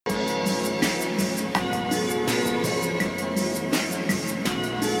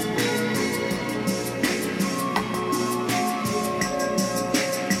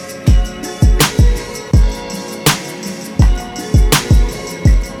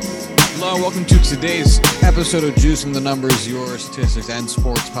Hello, welcome to today's episode of Juicing the Numbers, your statistics and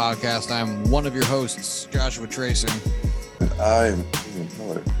sports podcast. I'm one of your hosts, Joshua Tracy. And I am Ian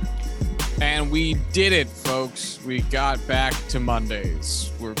Miller. And we did it, folks. We got back to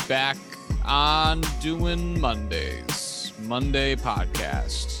Mondays. We're back on doing Mondays. Monday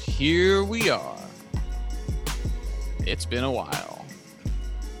podcast. Here we are. It's been a while.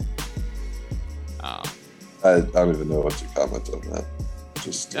 I don't even know what to comment on that.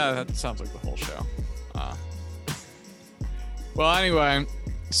 That sounds like the whole show. Well, anyway,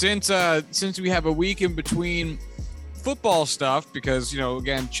 since we have a week in between football stuff, because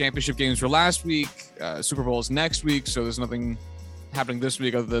again, championship games were last week, Super Bowl is next week, so there's nothing happening this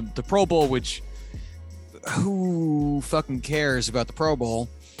week other than the Pro Bowl, which who fucking cares about the Pro Bowl?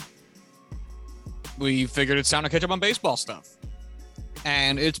 We figured it's time to catch up on baseball stuff,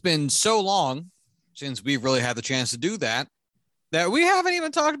 and it's been so long since we've really had the chance to do that we haven't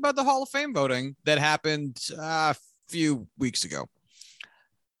even talked about the Hall of Fame voting that happened a few weeks ago.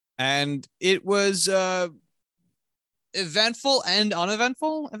 And it was eventful and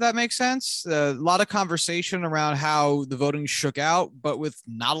uneventful, if that makes sense. A lot of conversation around how the voting shook out, but with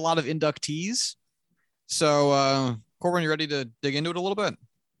not a lot of inductees. So, Corbin, you ready to dig into it a little bit?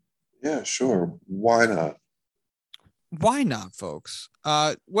 Yeah, sure. Why not? Why not, folks?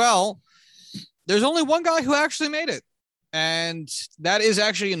 Well, there's only one guy who actually made it. And that is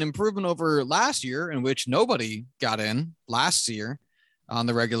actually an improvement over last year, in which nobody got in last year on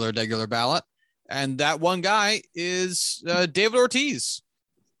the regular ballot. And that one guy is David Ortiz.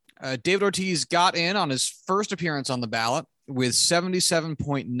 David Ortiz got in on his first appearance on the ballot with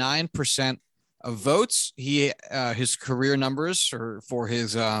 77.9% of votes. He his career numbers for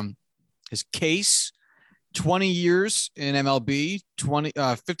his case: 20 years in MLB,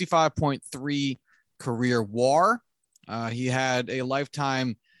 55.3 career WAR. He had a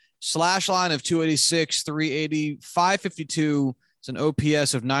lifetime slash line of 286, 380, 552. It's an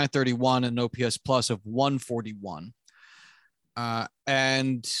OPS of 931 and an OPS plus of 141.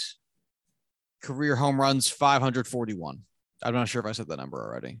 And career home runs 541. I'm not sure if I said that number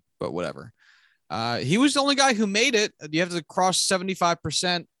already, but whatever. He was the only guy who made it. You have to cross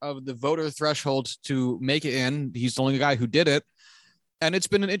 75% of the voter threshold to make it in. He's the only guy who did it. And it's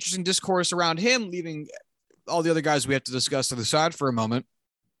been an interesting discourse around him, leaving all the other guys we have to discuss to the side for a moment,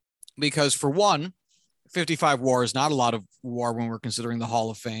 because for one, 55 WAR is not a lot of WAR when we're considering the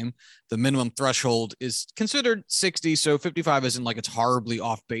Hall of Fame. The minimum threshold is considered 60, so 55 isn't like it's horribly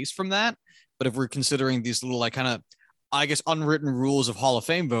off base from that. But if we're considering these little unwritten rules of Hall of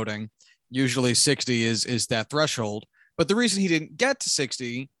Fame voting, usually 60 is that threshold. But the reason he didn't get to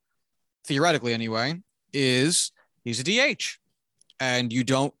 60, theoretically anyway, is he's a DH, and you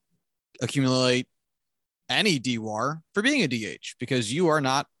don't accumulate any DWAR for being a DH because you are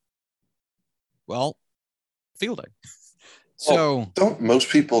not, fielding. So don't most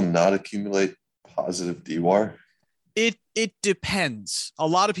people not accumulate positive DWAR? It depends. A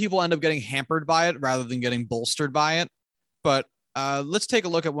lot of people end up getting hampered by it rather than getting bolstered by it. But let's take a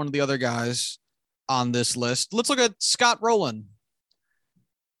look at one of the other guys on this list. Let's look at Scott Rowland,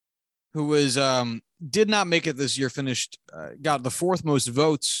 who was did not make it this year, got the fourth most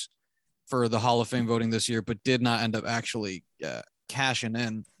votes for the Hall of Fame voting this year, but did not end up actually cashing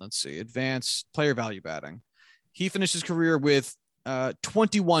in. Let's see, advanced player value batting. He finished his career with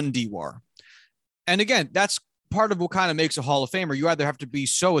 21 DWAR. And again, that's part of what kind of makes a Hall of Famer. You either have to be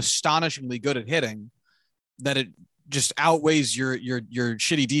so astonishingly good at hitting that it just outweighs your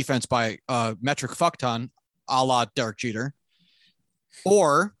shitty defense by a metric fuck ton, a la Derek Jeter.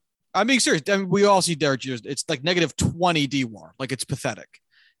 Or, I'm being serious. I mean, we all see Derek Jeter. It's like negative 20 DWAR. Like, it's pathetic.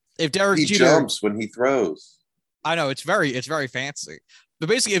 If Derek Jeter jumps when he throws, I know it's very fancy. But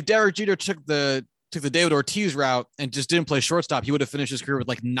basically, if Derek Jeter took the David Ortiz route and just didn't play shortstop, he would have finished his career with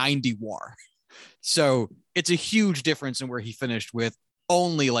like 90 WAR. So it's a huge difference in where he finished with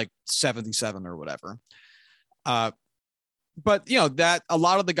only like 77 or whatever. But that a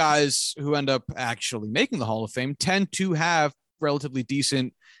lot of the guys who end up actually making the Hall of Fame tend to have relatively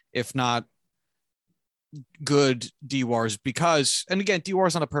decent, if not good DWARs, because, and again, DWAR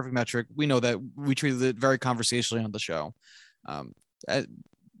is not a perfect metric. We know that. We treated it very conversationally on the show,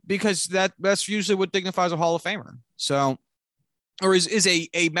 because that's usually what dignifies a Hall of Famer. So, or is a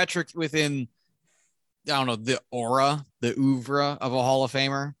metric within, I don't know, the aura, the oeuvre of a Hall of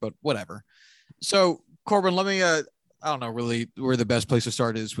Famer, but whatever. So, Corbin, let me, I don't know really where the best place to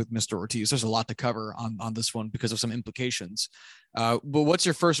start is with Mr. Ortiz. There's a lot to cover on this one because of some implications. But what's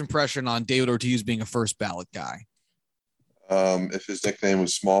your first impression on David Ortiz being a first ballot guy? If his nickname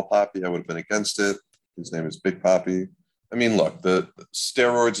was Small Poppy, I would have been against it. His name is Big Poppy. I mean, look, the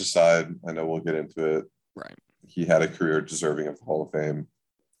steroids aside, I know we'll get into it. Right. He had a career deserving of the Hall of Fame.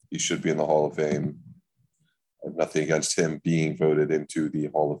 He should be in the Hall of Fame. I have nothing against him being voted into the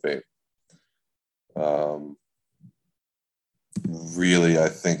Hall of Fame. Really, I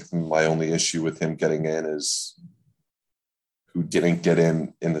think my only issue with him getting in is who didn't get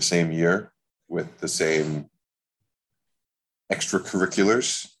in the same year with the same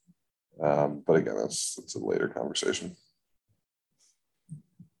extracurriculars. But again, that's a later conversation.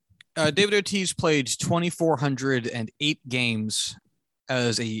 David Ortiz played 2,408 games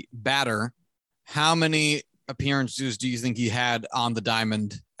as a batter. How many appearances do you think he had on the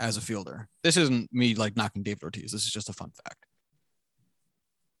diamond as a fielder? This isn't me like knocking David Ortiz. This is just a fun fact.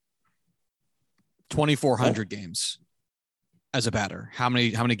 2,400 games as a batter. How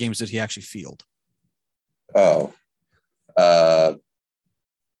many games did he actually field?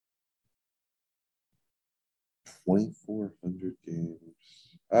 2,400 games.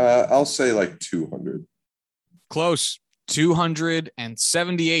 I'll say like 200. Close.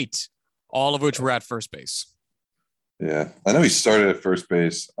 278, all of which were at first base. Yeah, I know he started at first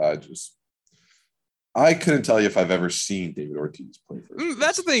base. I couldn't tell you if I've ever seen David Ortiz play first base.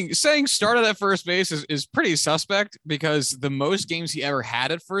 That's the thing. Saying started at first base is pretty suspect because the most games he ever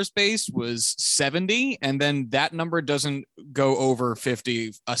had at first base was 70, and then that number doesn't go over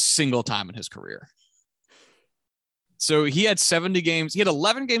 50 a single time in his career. So he had 70 games. He had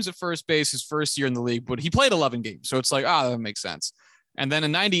 11 games at first base his first year in the league, but he played 11 games. So it's like, that makes sense. And then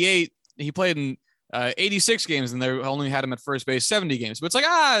in 98, he played in 86 games and they only had him at first base 70 games. But it's like,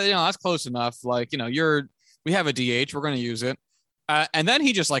 that's close enough. Like, we have a DH. We're going to use it. And then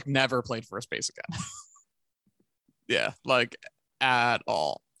he just like never played first base again. Yeah, like at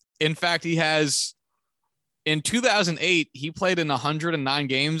all. In fact, he has in 2008, he played in 109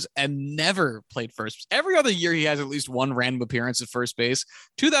 games and never played first. Every other year, he has at least one random appearance at first base.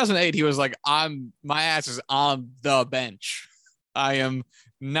 2008, he was like, my ass is on the bench. I am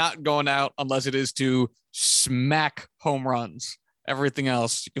not going out unless it is to smack home runs. Everything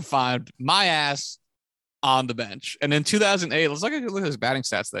else, you can find my ass on the bench. And in 2008, let's look at his batting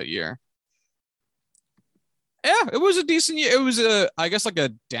stats that year. Yeah, it was a decent year. It was I guess like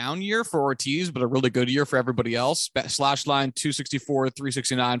a down year for Ortiz, but a really good year for everybody else. Slash line 264,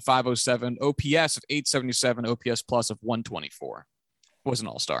 369, 507, OPS of 877, OPS plus of 124. Was an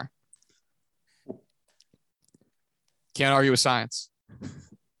all-star. Can't argue with science.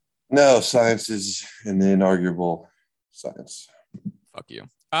 No, science is an inarguable science. Fuck you.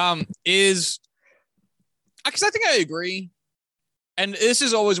 Because I think I agree. And this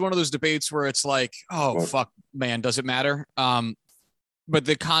is always one of those debates where it's like, fuck, man, does it matter? But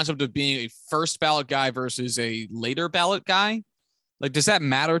the concept of being a first ballot guy versus a later ballot guy, like, does that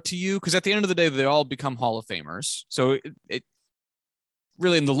matter to you? Because at the end of the day, they all become Hall of Famers. So it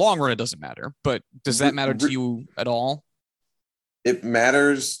really, in the long run, it doesn't matter. But does that matter to you at all? It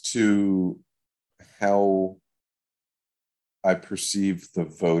matters to how I perceive the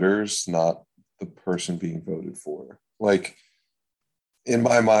voters, not the person being voted for. Like, in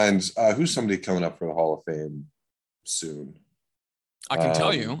my mind, who's somebody coming up for the Hall of Fame soon? I can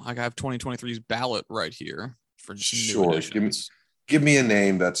tell you. I have 2023's ballot right here for sure. Give me a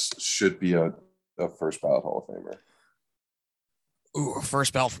name that should be a first ballot Hall of Famer. Ooh, a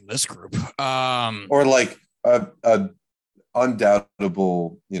first ballot from this group. Or like a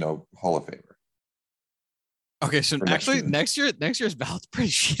undoubtable, Hall of Famer. Okay, so actually next year's ballot's pretty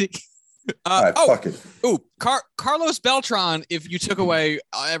shitty. Fuck it. Ooh, Carlos Beltran, if you took away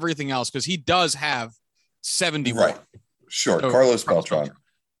everything else, because he does have 71. Right. Sure. So, Carlos Beltran.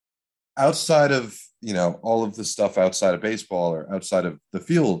 Outside of, all of the stuff outside of baseball or outside of the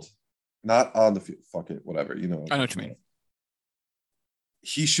field, not on the field. Fuck it. Whatever. I know what you mean.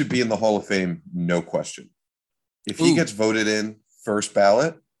 He should be in the Hall of Fame. No question. If he gets voted in first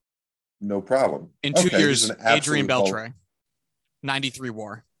ballot, no problem. In 2 years, Adrian Beltre, 93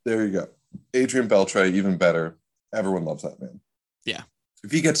 WAR. There you go. Adrian Beltre, even better. Everyone loves that man. Yeah.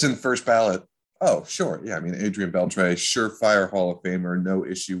 If he gets in first ballot, oh, sure. Yeah, I mean, Adrian Beltre, surefire Hall of Famer, no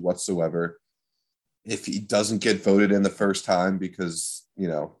issue whatsoever. If he doesn't get voted in the first time because,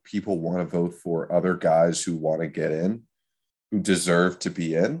 people want to vote for other guys who want to get in, who deserve to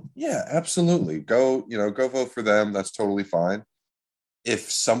be in, yeah, absolutely. Go vote for them. That's totally fine.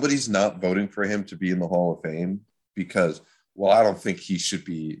 If somebody's not voting for him to be in the Hall of Fame because, well, I don't think he should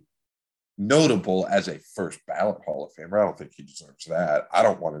be notable as a first ballot Hall of Famer. I don't think he deserves that. I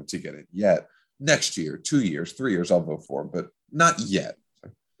don't want him to get it yet. Next year, 2 years, 3 years, I'll vote for him, but not yet.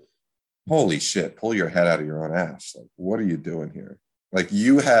 Holy shit, pull your head out of your own ass. Like, what are you doing here? Like,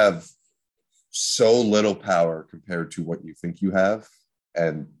 you have so little power compared to what you think you have.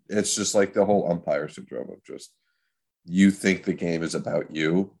 And it's just like the whole umpire syndrome of just you think the game is about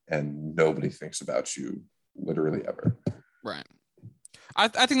you and nobody thinks about you literally ever. Right. I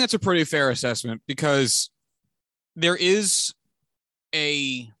think that's a pretty fair assessment because there is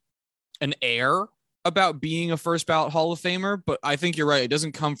an air about being a first ballot Hall of Famer, but I think you're right. It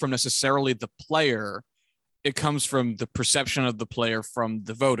doesn't come from necessarily the player. It comes from the perception of the player from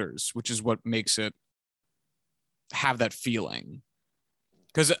the voters, which is what makes it have that feeling.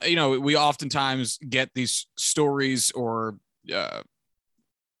 Because, we oftentimes get these stories or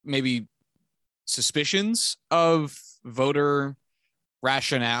maybe suspicions of voter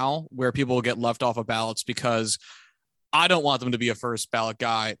rationale where people get left off of ballots because I don't want them to be a first ballot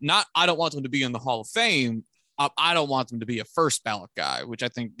guy. Not I don't want them to be in the Hall of Fame. I don't want them to be a first ballot guy, which I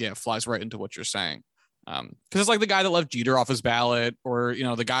think, flies right into what you're saying. Because it's like the guy that left Jeter off his ballot or,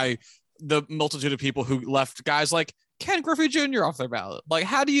 the multitude of people who left guys like Ken Griffey Jr. off their ballot. Like,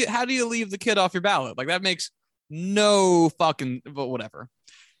 how do you leave the kid off your ballot? Like, that makes no fucking, but whatever.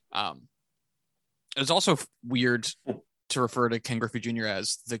 It's also weird to refer to Ken Griffey Jr.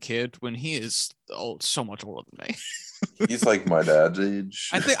 as the kid when he is so much older than me. He's like my dad's age.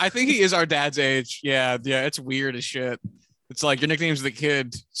 I think he is our dad's age. Yeah, it's weird as shit. It's like your nickname's the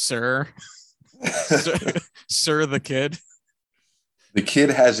kid, sir. sir the kid. The kid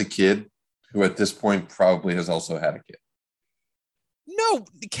has a kid who at this point probably has also had a kid. No,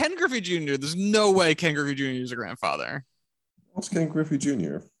 Ken Griffey Jr. There's no way Ken Griffey Jr. is a grandfather. What's Ken Griffey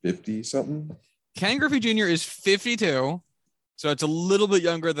Jr.? 50 something? Ken Griffey Jr. is 52, so it's a little bit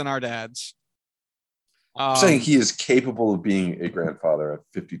younger than our dads. I'm saying he is capable of being a grandfather at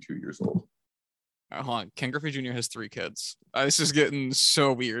 52 years old. Hold on. Ken Griffey Jr. has 3 kids. This is getting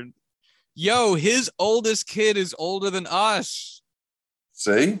so weird. Yo, his oldest kid is older than us.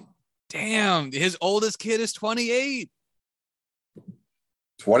 See? Damn, his oldest kid is 28.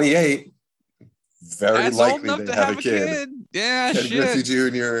 28. Very That's likely old enough they to have a kid. Yeah, Ken shit. Griffey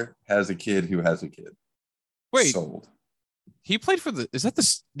Jr. has a kid who has a kid. Wait, sold. He played for did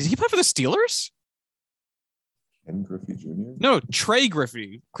he play for the Steelers? Ken Griffey Jr.? No, Trey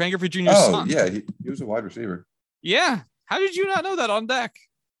Griffey. Ken Griffey Jr.'s son. Yeah, he was a wide receiver. Yeah. How did you not know that on deck?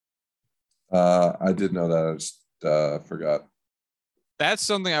 I did know that. I just forgot. That's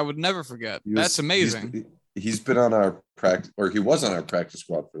something I would never forget. That's amazing. He's been on our practice, or he was on our practice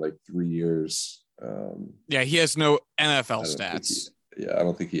squad for like 3 years. Yeah, he has no NFL stats. I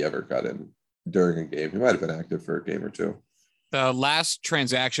don't think he ever got in during a game. He might have been active for a game or two. The last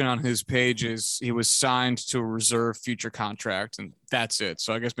transaction on his page is he was signed to a reserve future contract, and that's it.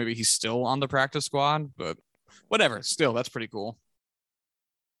 So I guess maybe he's still on the practice squad, but whatever. Still, that's pretty cool.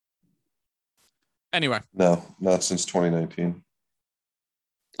 Anyway. No, not since 2019.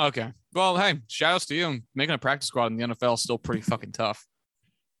 Okay. Well, hey, shout outs to you. Making a practice squad in the NFL is still pretty fucking tough.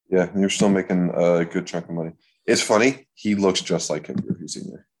 Yeah, and you're still making a good chunk of money. It's funny. He looks just like Ken Griffey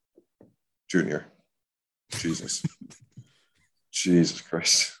Sr. Jr. Jesus. Jesus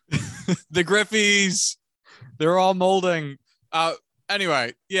Christ. The Griffies. They're all molding.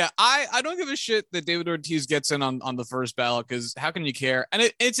 Anyway, yeah, I don't give a shit that David Ortiz gets in on the first ballot because how can you care?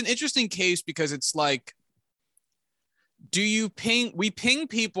 And it's an interesting case because it's like, we ping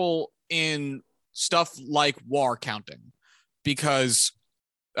people in stuff like WAR counting because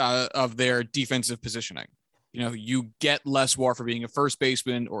of their defensive positioning. You get less WAR for being a first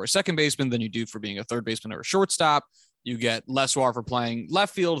baseman or a second baseman than you do for being a third baseman or a shortstop. You get less WAR for playing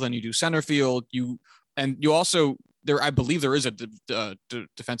left field than you do center field. You also I believe there is a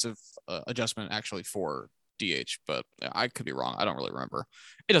defensive adjustment actually for DH, but I could be wrong. I don't really remember.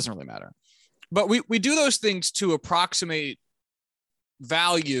 It doesn't really matter. But we do those things to approximate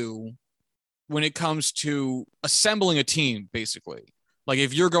value when it comes to assembling a team, basically. Like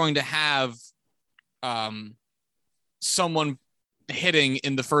if you're going to have someone hitting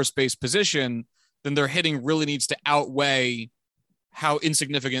in the first base position, then their hitting really needs to outweigh how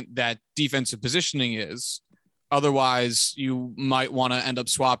insignificant that defensive positioning is. Otherwise, you might want to end up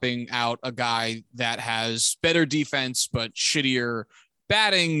swapping out a guy that has better defense but shittier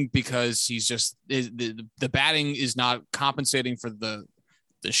batting because he's just the batting is not compensating for the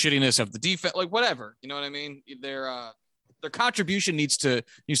shittiness of the defense, like whatever, you know what I mean? Their contribution needs to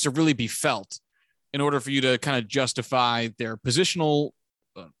really be felt in order for you to kind of justify their positional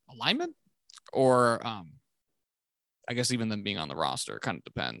alignment or I guess even them being on the roster. It kind of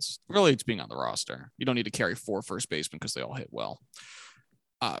depends. Really, it's being on the roster. You don't need to carry 4 first basemen because they all hit well.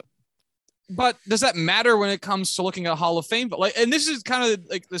 But does that matter when it comes to looking at Hall of Fame? But and this is kind of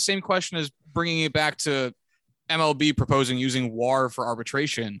like the same question as bringing it back to MLB proposing using WAR for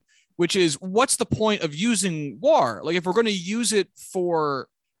arbitration, which is what's the point of using WAR? Like if we're going to use it for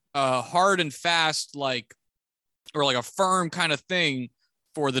a hard and fast, like, or like a firm kind of thing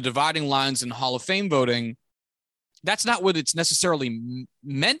for the dividing lines in Hall of Fame voting, that's not what it's necessarily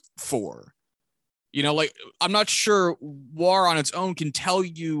meant for. You know, like I'm not sure WAR on its own can tell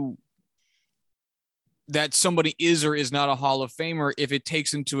you that somebody is or is not a Hall of Famer if it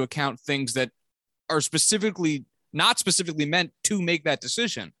takes into account things that are not specifically meant to make that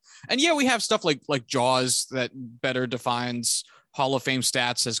decision. And yeah, we have stuff like Jaws that better defines Hall of Fame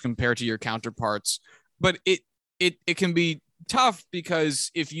stats as compared to your counterparts, but it can be tough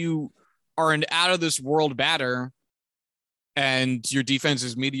because if you are an out of this world batter and your defense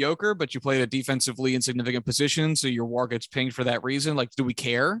is mediocre, but you play a defensively insignificant position, so your WAR gets pinged for that reason, like, do we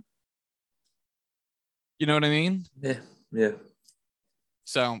care? You know what I mean? Yeah.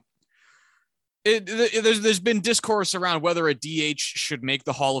 So there's been discourse around whether a DH should make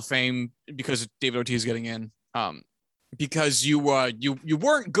the Hall of Fame because David Ortiz is getting in, because you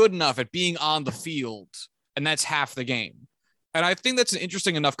weren't good enough at being on the field, and that's half the game. And I think that's an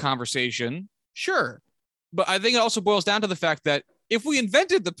interesting enough conversation, sure, but I think it also boils down to the fact that if we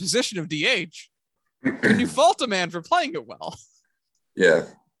invented the position of DH, can you fault a man for playing it well? Yeah,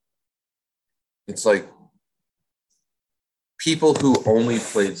 it's like people who only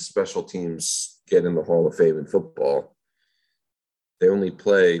played special teams get in the Hall of Fame in football. They only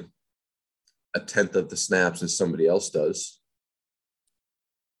play a tenth of the snaps as somebody else does.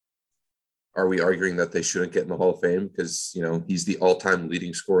 Are we arguing that they shouldn't get in the Hall of Fame because, you know, he's the all-time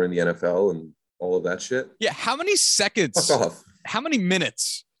leading scorer in the NFL and all of that shit? Yeah, how many seconds, Fuck off. how many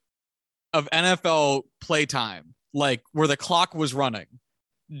minutes of NFL playtime, like where the clock was running,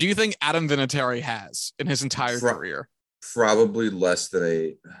 do you think Adam Vinatieri has in his entire career? Probably less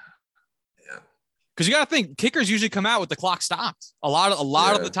than because you got to think kickers usually come out with the clock stopped a lot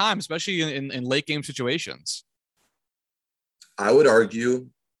of the time, especially in late game situations. I would argue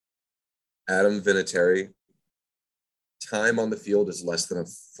Adam Vinatieri time on the field is less than a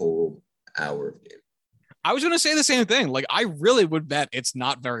full hour of game. I was going to say the same thing. Like, I really would bet it's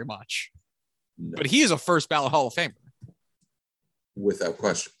not very much, but he is a first ballot Hall of Famer without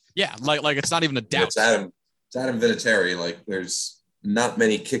question. Yeah. Like it's not even a doubt. It's Adam Vinatieri. Like, there's not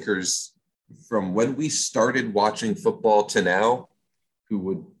many kickers from when we started watching football to now who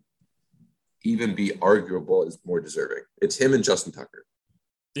would even be arguable as more deserving. It's him and Justin Tucker.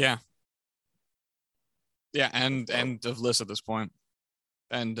 Yeah. Yeah. And of list at this point.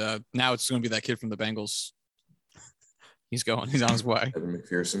 And now it's going to be that kid from the Bengals. He's on his way. Evan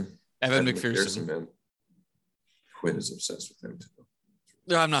McPherson. Evan McPherson, man. Quinn is obsessed with him too.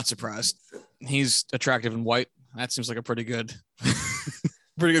 No, I'm not surprised. He's attractive and white. That seems like a pretty good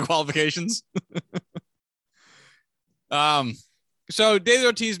qualifications. So David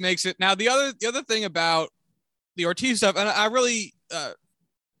Ortiz makes it. Now the other thing about the Ortiz stuff, and I really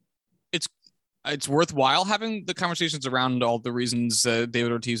it's worthwhile having the conversations around all the reasons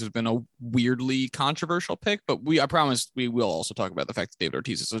David Ortiz has been a weirdly controversial pick, but I promise we will also talk about the fact that David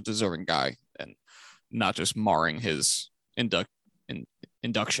Ortiz is a deserving guy and not just marring his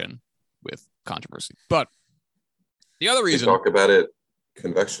induction with controversy. But the other reason, talk about it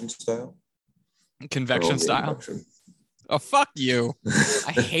convection style. Oh, fuck you.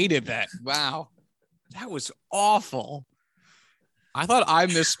 I hated that. Wow. That was awful. I thought I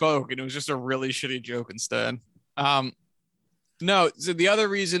misspoke and it was just a really shitty joke instead. No, so the other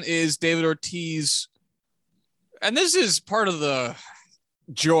reason is David Ortiz, and this is part of the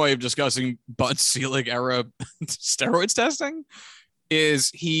joy of discussing Bud Selig era steroids testing, is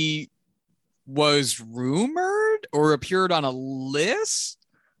he was rumored or appeared on a list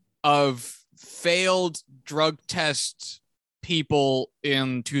of failed drug test people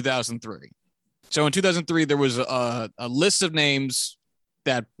in 2003. So in 2003, there was a list of names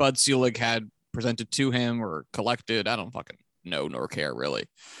that Bud Selig had presented to him or collected. I don't fucking know nor care really.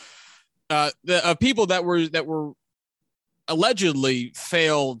 The people that were allegedly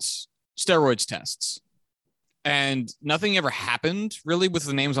failed steroids tests, and nothing ever happened really with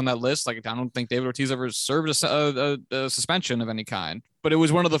the names on that list. Like, I don't think David Ortiz ever served a suspension of any kind, but it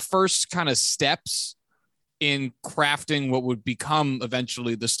was one of the first kind of steps in crafting what would become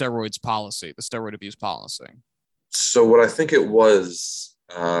eventually the steroid abuse policy. So what I think it was,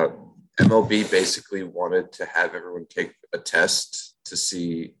 MLB basically wanted to have everyone take a test to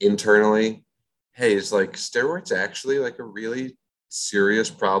see internally, hey, is like steroids actually like a really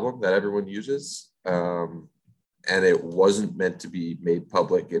serious problem that everyone uses? And it wasn't meant to be made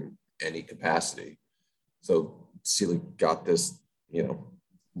public in any capacity. So Selig got this,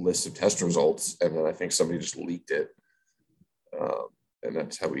 list of test results, and then I think somebody just leaked it. And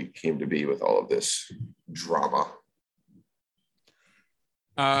that's how we came to be with all of this drama.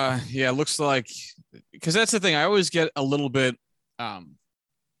 Yeah, it looks like, because that's the thing. I always get a little bit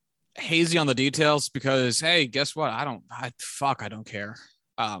hazy on the details because, hey, guess what? I don't care.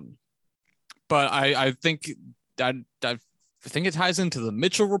 But I think I think it ties into the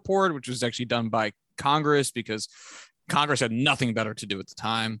Mitchell report, which was actually done by Congress because Congress had nothing better to do at the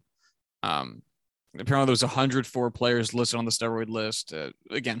time. Apparently there was 104 players listed on the steroid list.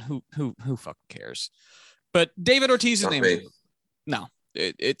 Again, who fucking cares? But David Ortiz's name. No,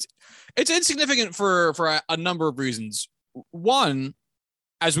 it's insignificant for a number of reasons. One,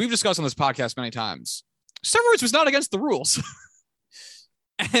 as we've discussed on this podcast many times, steroids was not against the rules.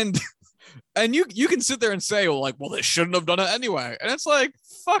 and you can sit there and say, well, they shouldn't have done it anyway. And it's like,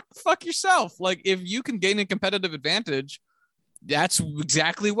 fuck yourself. Like, if you can gain a competitive advantage, that's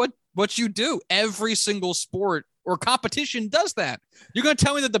exactly what you do. Every single sport or competition does that. You're going to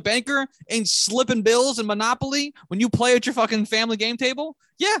tell me that the banker ain't slipping bills in Monopoly when you play at your fucking family game table?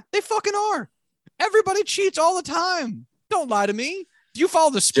 Yeah, they fucking are. Everybody cheats all the time. Don't lie to me. Do you follow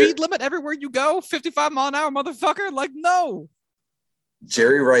the speed limit everywhere you go? 55 mile an hour, motherfucker? Like, no.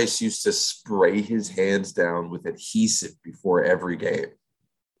 Jerry Rice used to spray his hands down with adhesive before every game.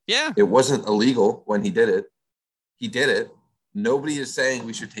 Yeah. It wasn't illegal when he did it. He did it. Nobody is saying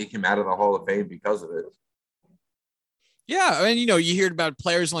we should take him out of the Hall of Fame because of it. Yeah. I mean, you hear about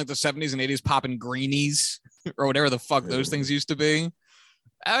players in like the 70s and 80s popping greenies or whatever the fuck those things used to be.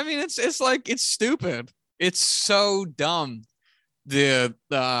 I mean, it's like, it's stupid. It's so dumb. The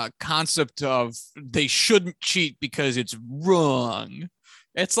concept of they shouldn't cheat because it's wrong.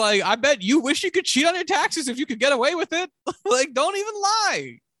 It's like, I bet you wish you could cheat on your taxes if you could get away with it. Like, don't even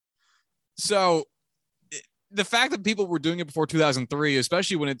lie. So the fact that people were doing it before 2003,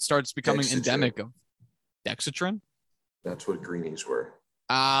 especially when it starts becoming endemic of Dexatrin. That's what greenies were.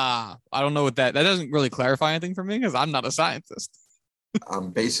 I don't know what that doesn't really clarify anything for me because I'm not a scientist.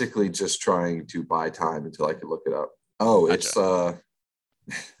 I'm basically just trying to buy time until I can look it up. Oh, gotcha.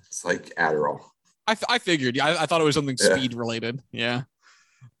 It's like Adderall. I figured. Yeah, I thought it was something speed related. Yeah.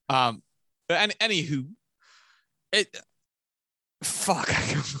 But anywho, fuck,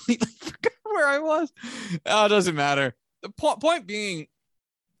 I completely forgot where I was. It doesn't matter. The point being,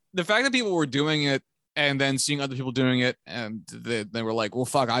 the fact that people were doing it and then seeing other people doing it, and they were like, well,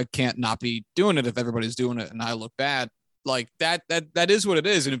 fuck, I can't not be doing it if everybody's doing it and I look bad. Like that is what it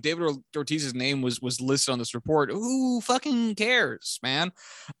is. And if David Ortiz's name was listed on this report, who fucking cares, man?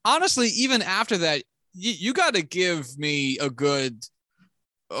 Honestly, even after that, you got to give me a good,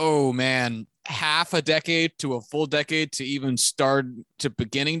 half a decade to a full decade to even start to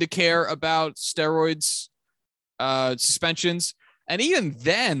beginning to care about steroids suspensions. And even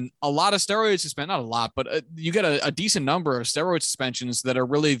then, a lot of steroids not a lot, but you get a decent number of steroid suspensions that are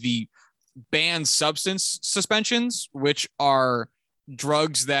really the banned substance suspensions, which are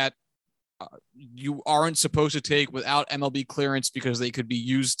drugs that you aren't supposed to take without MLB clearance because they could be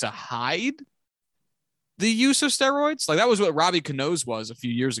used to hide the use of steroids. Like that was what Robbie Cano's was a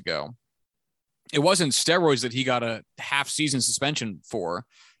few years ago. It wasn't steroids that he got a half-season suspension for.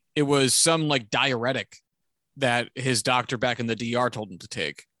 It was some like diuretic that his doctor back in the DR told him to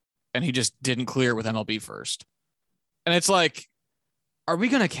take, and he just didn't clear it with MLB first. And it's like, are we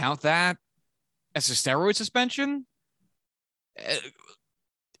going to count that as a steroid suspension?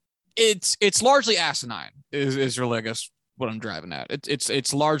 It's largely asinine is really, I guess, what I'm driving at.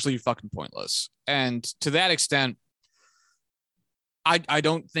 It's largely fucking pointless. And to that extent, I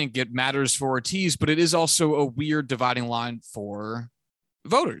don't think it matters for Ortiz, but it is also a weird dividing line for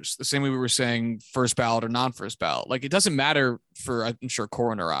voters. The same way we were saying first ballot or non-first ballot. Like, it doesn't matter for, I'm sure,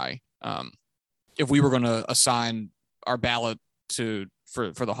 Corin or I, if we were going to assign our ballot for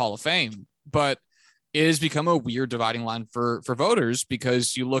the Hall of Fame, but it has become a weird dividing line for voters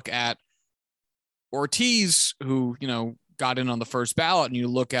because you look at Ortiz, who, got in on the first ballot, and you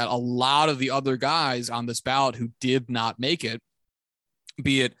look at a lot of the other guys on this ballot who did not make it,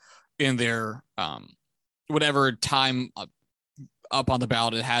 be it in their whatever time up on the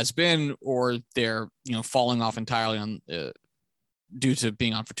ballot it has been, or they're falling off entirely on due to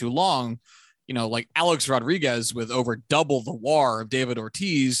being on for too long. Like Alex Rodriguez with over double the WAR of David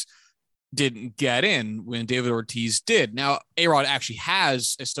Ortiz didn't get in when David Ortiz did. Now, A-Rod actually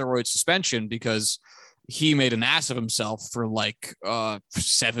has a steroid suspension because he made an ass of himself for like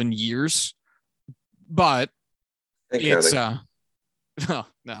 7 years, but it's no,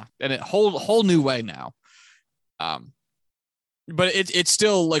 and it whole new way now. But it's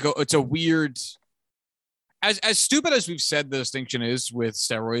still like it's a weird, as stupid as we've said the distinction is with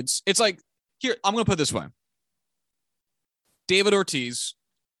steroids. It's like, here, I'm going to put it this way. David Ortiz,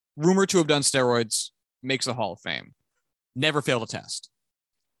 rumored to have done steroids, makes the Hall of Fame. Never failed a test.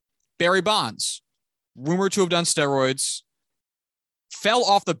 Barry Bonds, rumored to have done steroids, fell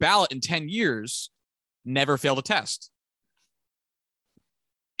off the ballot in 10 years, never failed a test.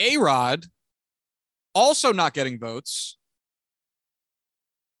 A-Rod, also not getting votes,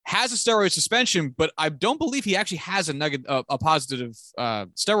 has a steroid suspension, but I don't believe he actually has a positive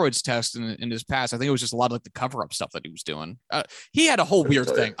steroids test in his past. I think it was just a lot of like the cover-up stuff that he was doing. He had a whole weird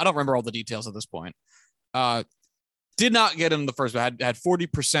thing. I don't remember all the details at this point. Did not get in the first, but had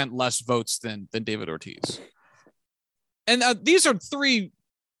 40% less votes than David Ortiz. And these are three,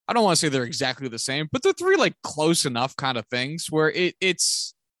 I don't want to say they're exactly the same, but they're three like close enough kind of things where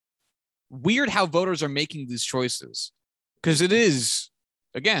it's weird how voters are making these choices. Because it is,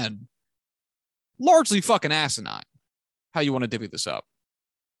 again, largely fucking asinine how you want to divvy this up.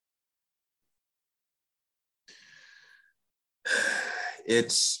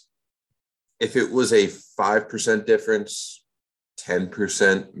 It's, if it was a 5% difference,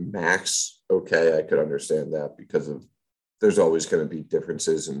 10% max, okay, I could understand that because of there's always going to be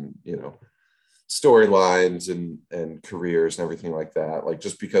differences in, you know, storylines and careers and everything like that. Like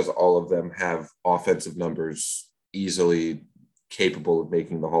just because all of them have offensive numbers easily capable of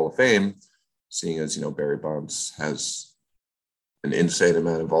making the Hall of Fame, seeing as, you know, Barry Bonds has an insane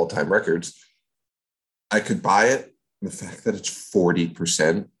amount of all-time records, I could buy it. The fact that it's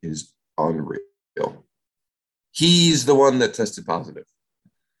 40% is unreal. He's the one that tested positive.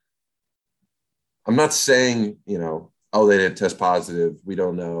 I'm not saying, you know, oh, they didn't test positive, we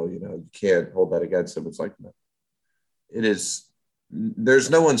don't know, you know, you can't hold that against them. It's like, no. It is, there's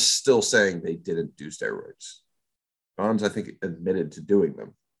no one still saying they didn't do steroids. Bonds, I think, admitted to doing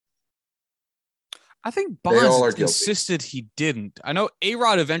them. I think Bonds insisted he didn't. I know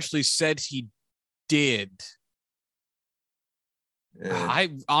A-Rod eventually said he did. Yeah. I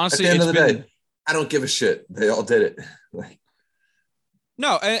honestly, at the end of the day, I don't give a shit. They all did it. Like,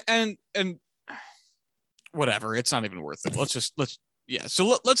 no, and whatever. It's not even worth it.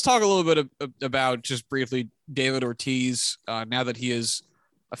 So let's talk a little bit about just briefly David Ortiz. Now that he is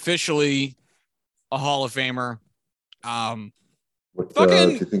officially a Hall of Famer. Do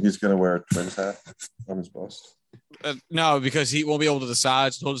you think he's gonna wear a Twins hat on his bust? No, because he won't be able to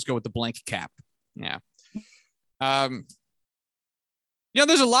decide. So he'll just go with the blank cap. Yeah. Yeah,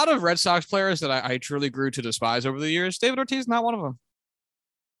 there's a lot of Red Sox players that I truly grew to despise over the years. David Ortiz, not one of them.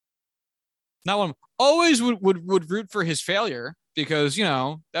 Not one of them. Always would root for his failure because, you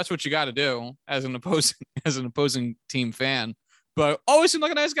know, that's what you got to do as an opposing team fan. But always seemed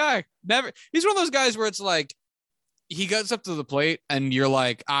like a nice guy. Never. He's one of those guys where it's like he gets up to the plate and you're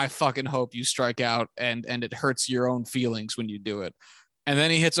like, I fucking hope you strike out and it hurts your own feelings when you do it. And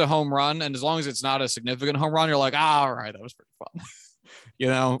then he hits a home run, and as long as it's not a significant home run, you're like, all right, that was pretty fun. You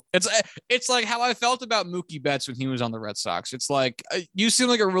know, it's like how I felt about Mookie Betts when he was on the Red Sox. It's like, you seem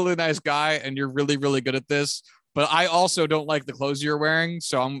like a really nice guy and you're really, really good at this, but I also don't like the clothes you're wearing.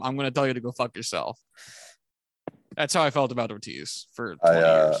 So I'm going to tell you to go fuck yourself. That's how I felt about Ortiz for 20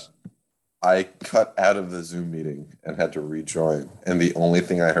 years. I cut out of the Zoom meeting and had to rejoin. And the only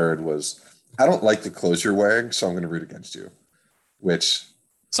thing I heard was, I don't like the clothes you're wearing, so I'm going to root against you, which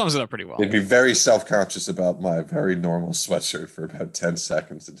sums it up pretty well. Made me very self-conscious about my very normal sweatshirt for about 10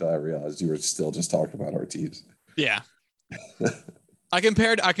 seconds until I realized you were still just talking about Ortiz. Yeah. I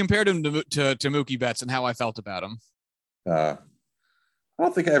compared him to Mookie Betts and how I felt about him. I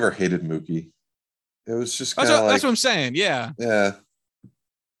don't think I ever hated Mookie. It was just kind of that's what I'm saying. Yeah. Yeah.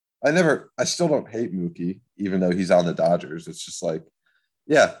 I still don't hate Mookie, even though he's on the Dodgers. It's just like,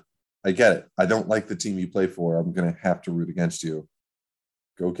 yeah, I get it. I don't like the team you play for. I'm going to have to root against you.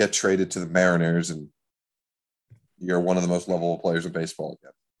 Go get traded to the Mariners, and you're one of the most lovable players in baseball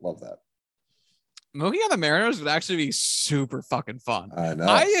again. Love that. Mookie on the Mariners would actually be super fucking fun. I know.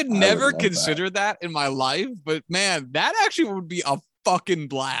 I had never considered that in my life, but man, that actually would be a fucking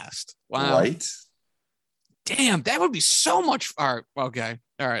blast. Wow. Right? Damn, that would be so much. All right. Okay.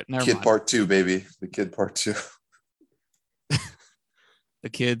 All right. Never mind. Kid part 2, baby. The kid part 2. The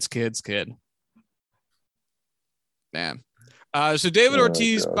kid. Man. So David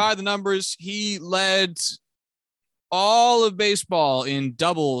Ortiz, by the numbers, he led all of baseball in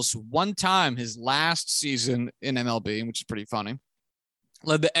doubles one time his last season in MLB, which is pretty funny.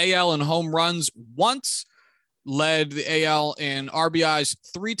 Led the AL in home runs once, led the AL in RBIs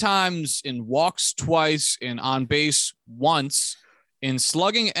 3 times, in walks twice, in on base once, in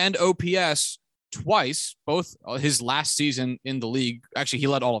slugging and OPS twice, both his last season in the league. Actually, he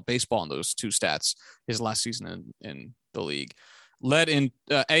led all of baseball in those 2 stats his last season in the league. Led in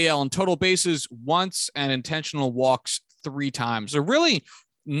AL in total bases once and intentional walks 3 times. So really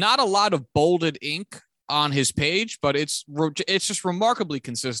not a lot of bolded ink on his page, but it's just remarkably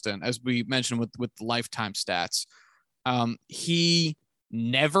consistent, as we mentioned with lifetime stats. He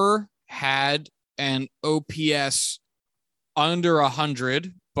never had an OPS under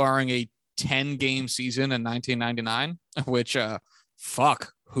 100, barring a 10-game season in 1999, which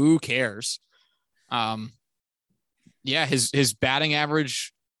fuck, who cares? His batting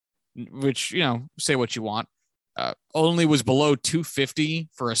average, which, say what you want, only was below 250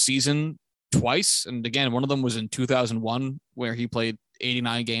 for a season twice. And again, one of them was in 2001, where he played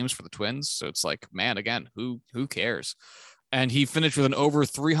 89 games for the Twins. So it's like, man, again, who cares? And he finished with an over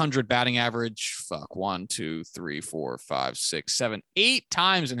 300 batting average. 1, 2, 3, 4, 5, 6, 7, 8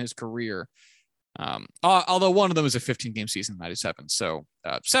 times in his career. Although one of them was a 15-game season in 97. So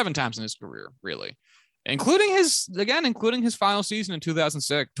 7 times in his career, really, including his final season in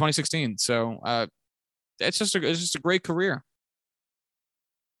 2016. So it's just a great career.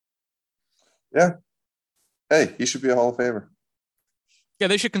 Yeah. Hey, he should be a Hall of Famer. Yeah,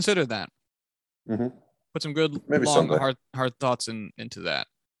 they should consider that. Mm-hmm. Put some good, maybe long, someday. hard thoughts into that.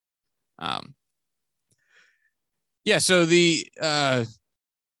 So the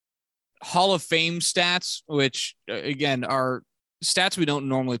Hall of Fame stats, which again are stats we don't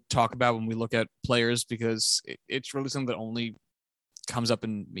normally talk about when we look at players, because it's really something that only comes up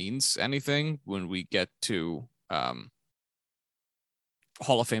and means anything when we get to Hall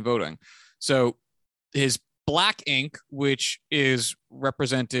of Fame voting. So his black ink, which is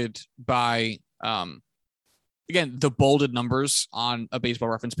represented by again the bolded numbers on a Baseball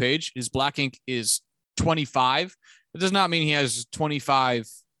Reference page, his black ink is 25. It does not mean he has 25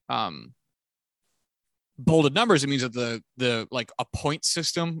 bolded numbers. It means that the like a point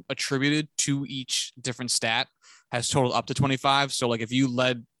system attributed to each different stat has totaled up to 25. So like if you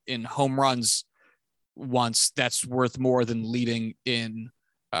led in home runs once, that's worth more than leading in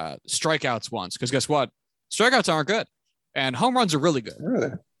strikeouts once, because guess what? Strikeouts aren't good, and home runs are really good.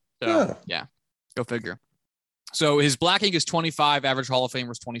 Really? So, yeah, go figure. So his black ink is 25, average Hall of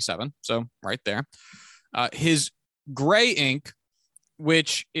Famer is 27. So right there. His gray ink,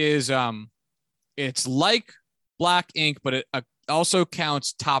 which is it's like black ink, but it also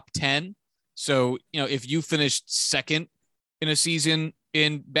counts top 10. So, if you finished second in a season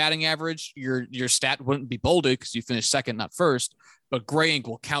in batting average, your stat wouldn't be bolded because you finished second, not first. But gray ink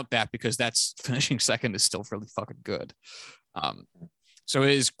will count that because that's finishing second is still really fucking good. So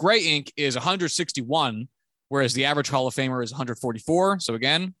his gray ink is 161, whereas the average Hall of Famer is 144. So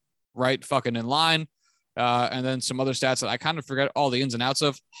again, right fucking in line. And then some other stats that I kind of forget all the ins and outs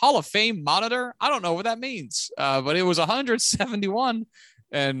of. Hall of Fame monitor, I don't know what that means, but it was 171.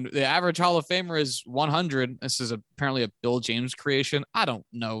 And the average Hall of Famer is 100. This is apparently a Bill James creation. I don't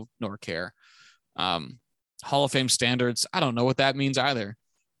know nor care. Hall of Fame standards, I don't know what that means either.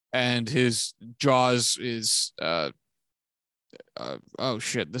 And his JAWS is oh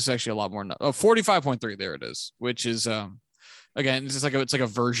shit, this is actually a lot more. 45.3. There it is, which is again, it's like a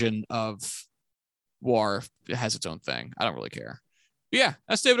version of WAR. It has its own thing. I don't really care. But yeah,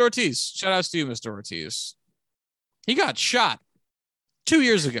 that's David Ortiz. Shout outs to you, Mr. Ortiz. He got shot 2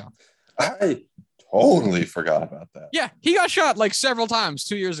 years ago. I totally forgot about that. Yeah, he got shot like several times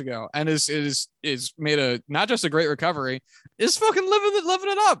 2 years ago, and is made a not just a great recovery, is fucking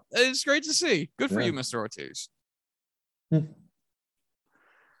living it up. It's great to see. Good for you, Mr. Ortiz. Way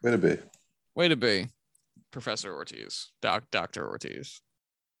to be. Way to be, Professor Ortiz, Dr. Ortiz.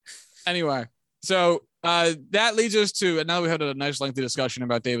 Anyway, so that leads us to, and now we had a nice lengthy discussion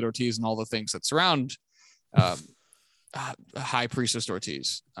about David Ortiz and all the things that surround High Priestess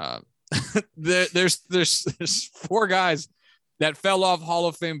Ortiz. There's 4 guys that fell off Hall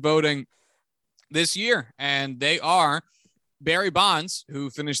of Fame voting this year, and they are Barry Bonds, who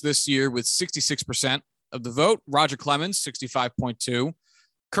finished this year with 66% of the vote, Roger Clemens 65.2,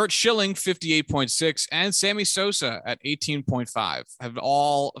 Curt Schilling 58.6, and Sammy Sosa at 18.5 have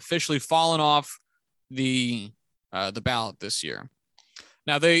all officially fallen off the ballot this year.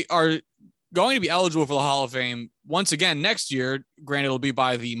 Now they are going to be eligible for the Hall of Fame once again next year. Granted, it'll be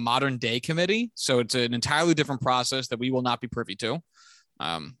by the Modern Day Committee, so it's an entirely different process that we will not be privy to,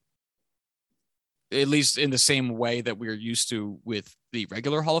 at least in the same way that we're used to with the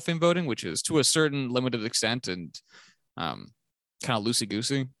regular Hall of Fame voting, which is to a certain limited extent and kind of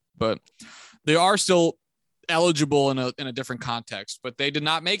loosey-goosey. But they are still eligible in a different context, but they did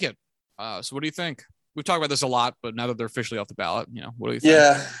not make it. So what do you think? We've talked about this a lot, but now that they're officially off the ballot, what do you think?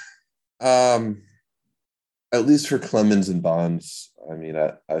 Yeah. At least for Clemens and Bonds, I mean,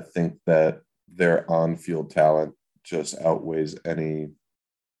 I think that their on-field talent just outweighs any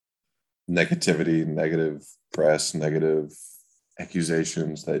negativity, negative press, negative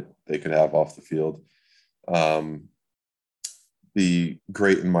accusations that they could have off the field. The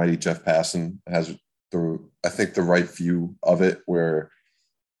great and mighty Jeff Passan has I think the right view of it, where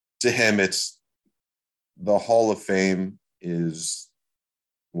to him it's the Hall of Fame is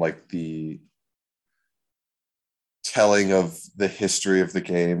like the telling of the history of the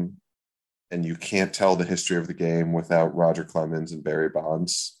game, and you can't tell the history of the game without Roger Clemens and Barry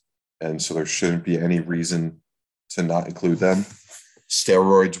Bonds, and so there shouldn't be any reason to not include them.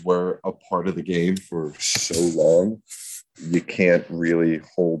 Steroids were a part of the game for so long, you can't really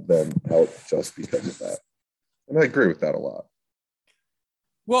hold them out just because of that. And I agree with that a lot.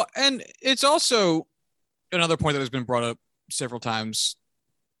 Well, and it's also another point that has been brought up several times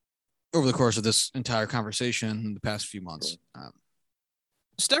over the course of this entire conversation in the past few months.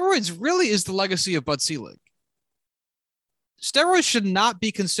 Steroids really is the legacy of Bud Selig. Steroids should not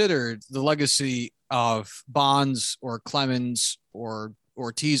be considered the legacy of Bonds or Clemens or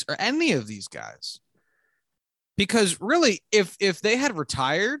Ortiz or any of these guys. Because really, if they had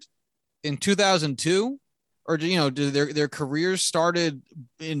retired in 2002, or their careers started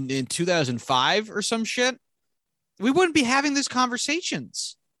in 2005 or some shit, we wouldn't be having these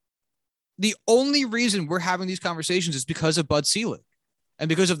conversations. The only reason we're having these conversations is because of Bud Selig and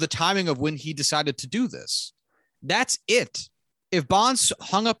because of the timing of when he decided to do this. That's it. If Bonds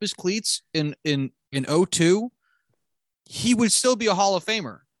hung up his cleats in 2002, he would still be a Hall of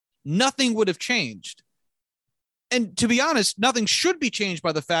Famer. Nothing would have changed. And to be honest, nothing should be changed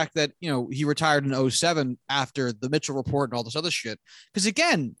by the fact that, he retired in 2007 after the Mitchell Report and all this other shit. Because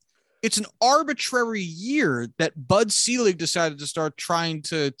again, it's an arbitrary year that Bud Selig decided to start trying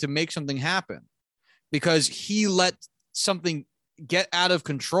to make something happen because he let something get out of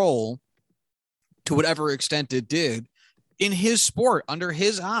control to whatever extent it did in his sport under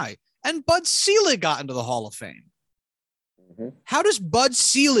his eye. And Bud Selig got into the Hall of Fame. How does Bud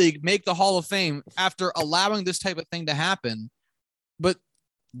Selig make the Hall of Fame after allowing this type of thing to happen, but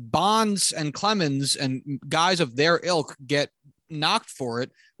Bonds and Clemens and guys of their ilk get knocked for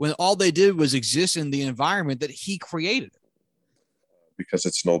it when all they did was exist in the environment that he created? Because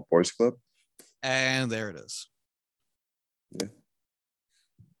it's an old boys club. And there it is. Yeah.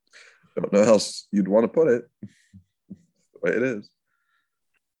 Don't know how else you'd want to put it. The way it is.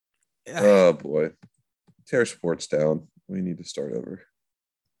 Yeah. Oh boy. Tear sports down. We need to start over.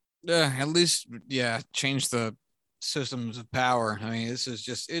 At least, change the systems of power. I mean, this is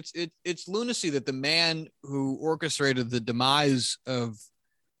just it's lunacy that the man who orchestrated the demise of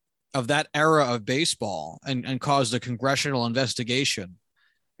that era of baseball and caused a congressional investigation.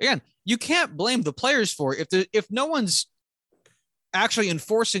 Again, you can't blame the players for it. If no one's actually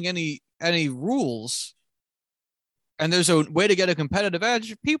enforcing any rules, and there's a way to get a competitive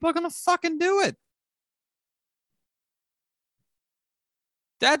edge, people are gonna fucking do it.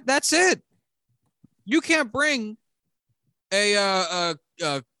 That's it. You can't bring a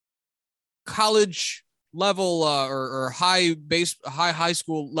college level or high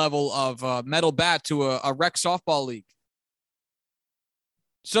school level of metal bat to a rec softball league.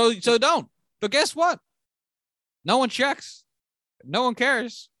 So don't. But guess what? No one checks. No one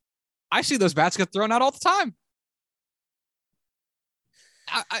cares. I see those bats get thrown out all the time.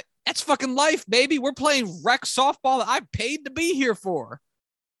 That's fucking life, baby. We're playing rec softball that I paid to be here for.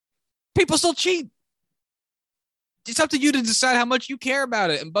 People still cheat. It's up to you to decide how much you care about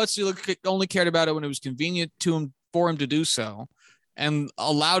it. And Bud Selig only cared about it when it was convenient for him to do so, and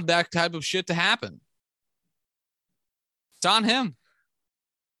allowed that type of shit to happen. It's on him.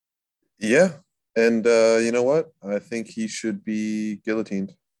 Yeah. And you know what? I think he should be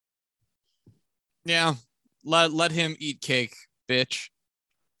guillotined. Yeah. Let him eat cake, bitch.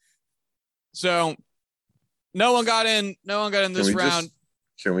 So no one got in this round.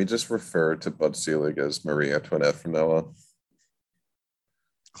 Can we just refer to Bud Selig as Marie Antoinette from now on?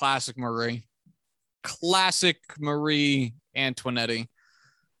 Classic Marie Antoinette.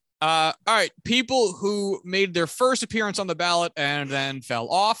 All right. People who made their first appearance on the ballot and then fell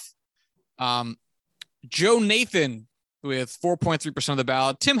off. Joe Nathan with 4.3% of the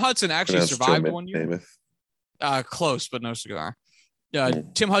ballot. Tim Hudson actually survived 1 year. Close, but no cigar.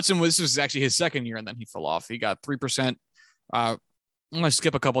 Tim Hudson this was actually his second year, and then he fell off. He got 3%. I'm going to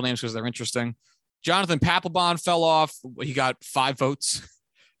skip a couple names because they're interesting. Jonathan Papelbon fell off. He got 5 votes.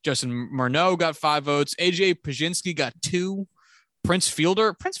 Justin Morneau got 5 votes. AJ Pajinski got 2. Prince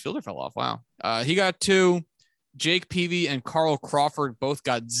Fielder fell off. Wow. He got 2. Jake Peavy and Carl Crawford both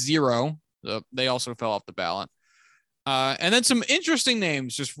got 0. They also fell off the ballot. And then some interesting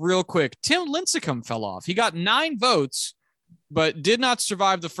names, just real quick. Tim Lincecum fell off. He got 9 votes, but did not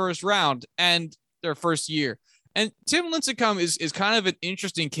survive the first round and their first year. And Tim Lincecum is kind of an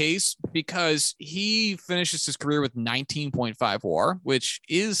interesting case because he finishes his career with 19.5 WAR, which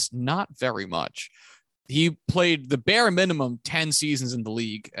is not very much. He played the bare minimum 10 seasons in the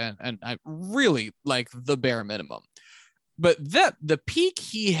league, and I really like the bare minimum. But the peak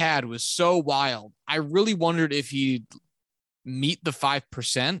he had was so wild. I really wondered if he'd meet the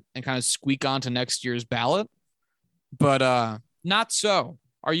 5% and kind of squeak onto next year's ballot, but not so.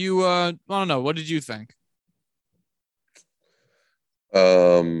 Are you? I don't know. What did you think?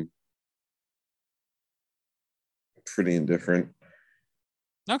 Pretty indifferent.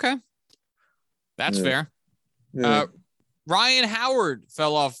 Okay, that's fair. Yeah. Ryan Howard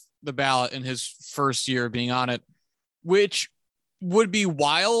fell off the ballot in his first year being on it, which would be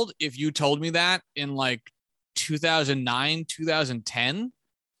wild if you told me that in like 2009, 2010.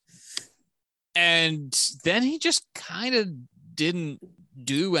 And then he just kind of didn't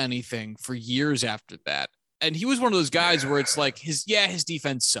do anything for years after that. And he was one of those guys where it's like his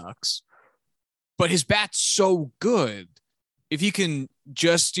defense sucks, but his bat's so good. If he can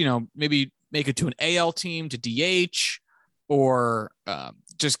just, maybe make it to an AL team, to DH, or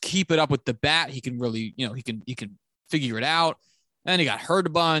just keep it up with the bat, he can really, he can figure it out. And he got hurt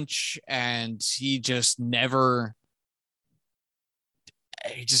a bunch, and he just never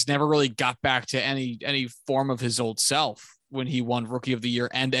really got back to any form of his old self when he won Rookie of the Year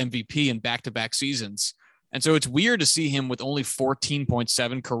and MVP in back-to-back seasons. And so it's weird to see him with only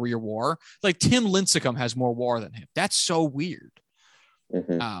 14.7 career WAR. Like Tim Lincecum has more WAR than him. That's so weird.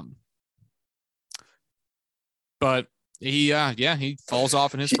 Mm-hmm. But he falls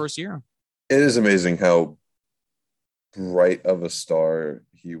off in his first year. It is amazing how bright of a star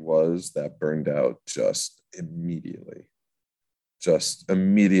he was that burned out just immediately. Just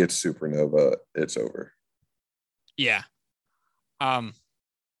immediate supernova. It's over. Yeah.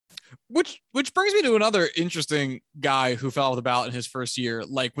 Which brings me to another interesting guy who fell off the ballot in his first year,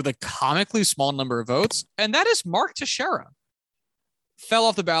 like with a comically small number of votes, and that is Mark Teixeira. Fell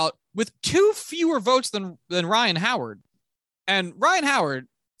off the ballot with 2 fewer votes than Ryan Howard. And Ryan Howard,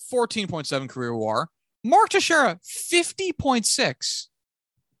 14.7 career WAR. Mark Teixeira, 50.6.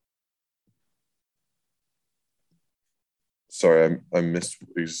 Sorry, I missed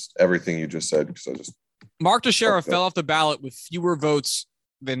everything you just said because I just. Mark Teixeira fell off the ballot with fewer votes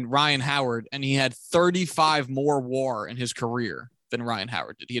than Ryan Howard, and he had 35 more WAR in his career than Ryan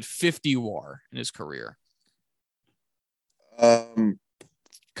Howard did. He had 50 WAR in his career. Kind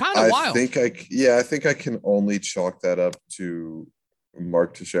of wild. I think I can only chalk that up to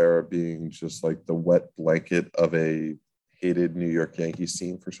Mark Teixeira being just like the wet blanket of a hated New York Yankees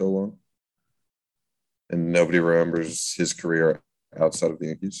team for so long. And nobody remembers his career outside of the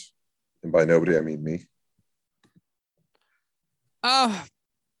Yankees. And by nobody, I mean me.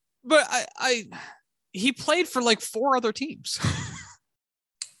 But he played for like 4 other teams.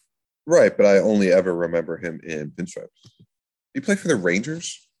 Right, but I only ever remember him in pinstripes. He played for the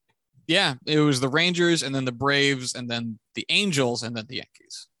Rangers? Yeah, it was the Rangers and then the Braves and then the Angels and then the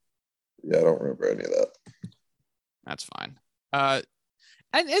Yankees. Yeah, I don't remember any of that. That's fine. And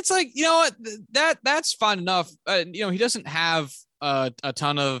it's like, you know what, that's fine enough. He doesn't have a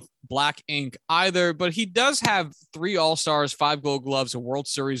ton of black ink either, but he does have 3 All-Stars, 5 Gold Gloves, a World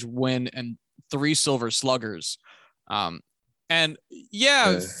Series win, and 3 Silver Sluggers.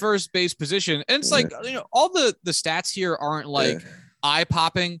 First base position. And it's like, all the stats here aren't like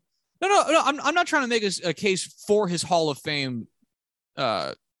eye-popping. No, I'm not trying to make a case for his Hall of Fame,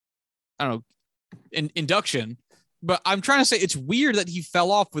 induction. But I'm trying to say it's weird that he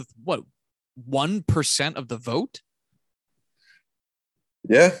fell off with 1% of the vote.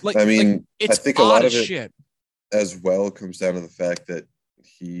 Yeah, I think a lot of it shit. As well comes down to the fact that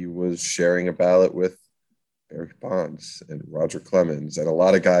he was sharing a ballot with Eric Bonds and Roger Clemens and a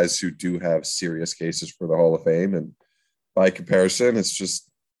lot of guys who do have serious cases for the Hall of Fame. And by comparison, it's just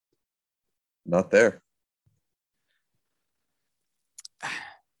not there.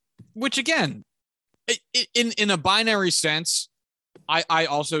 Which again, in a binary sense, I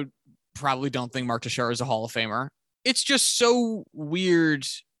also probably don't think Mark Teixeira is a Hall of Famer. It's just so weird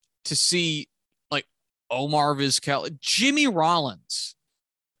to see like Omar Vizquel, Jimmy Rollins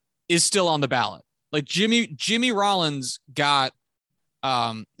is still on the ballot. Like Jimmy Rollins got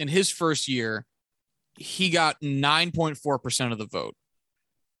in his first year, he got 9.4% of the vote.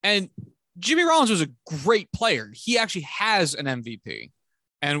 And Jimmy Rollins was a great player. He actually has an MVP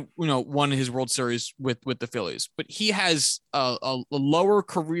and, won his World Series with the Phillies, but he has a lower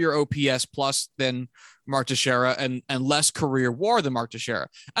career OPS plus than Mark Teixeira and less career WAR than Mark Teixeira.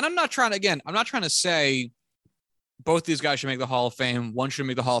 And I'm not trying to say both these guys should make the Hall of Fame. One should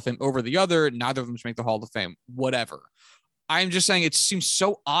make the Hall of Fame over the other. Neither of them should make the Hall of Fame. Whatever. I'm just saying it seems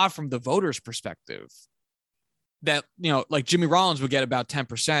so odd from the voters' perspective that, like Jimmy Rollins would get about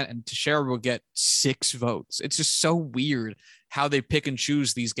 10% and Teixeira would get 6 votes. It's just so weird how they pick and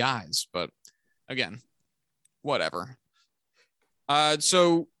choose these guys. But again, whatever.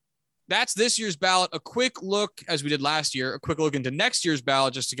 So that's this year's ballot. A quick look, as we did last year, a quick look into next year's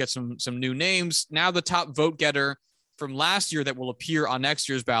ballot just to get some new names. Now the top vote getter from last year that will appear on next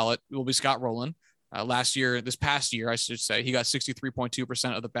year's ballot will be Scott Rowland. This past year, I should say, he got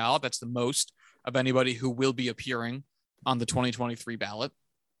 63.2% of the ballot. That's the most of anybody who will be appearing on the 2023 ballot.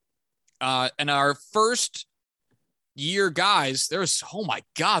 And our first year guys, there's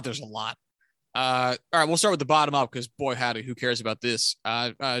a lot. All right, we'll start with the bottom up because boy, howdy, who cares about this?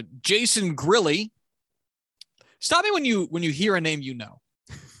 Jason Grilli. Stop me when you hear a name,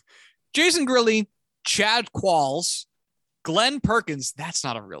 Jason Grilli, Chad Qualls, Glenn Perkins. That's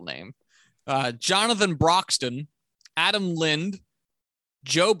not a real name. Jonathan Broxton, Adam Lind,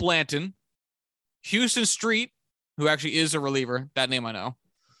 Joe Blanton, Houston Street, who actually is a reliever. That name I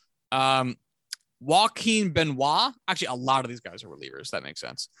know. Joaquin Benoit. Actually, a lot of these guys are relievers. That makes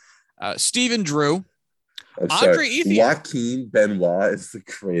sense. Stephen Drew. Andre Ethier. Joaquin Benoit is the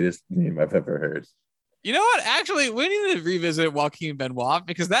greatest name I've ever heard. You know what? Actually, we need to revisit Joaquin Benoit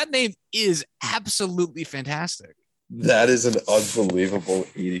because that name is absolutely fantastic. That is an unbelievable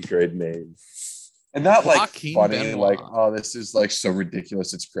 80th grade name. And not like Joaquin funny, Benoit. like, oh, this is like so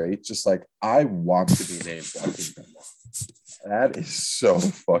ridiculous. It's great. Just like, I want to be named Joaquin Benoit. That is so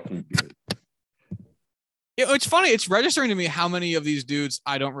fucking good. It's funny. It's registering to me how many of these dudes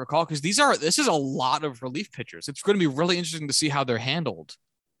I don't recall because this is a lot of relief pitchers. It's going to be really interesting to see how they're handled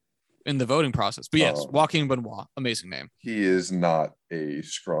in the voting process. But yes, Joaquin Benoit, amazing name. He is not a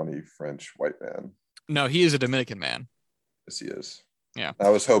scrawny French white man. No, he is a Dominican man. Yes, he is. Yeah. I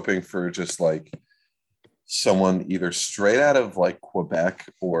was hoping for just like someone either straight out of like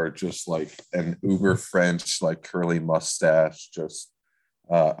Quebec or just like an uber French, like curly mustache, just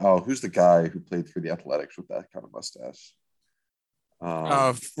who's the guy who played for the Athletics with that kind of mustache?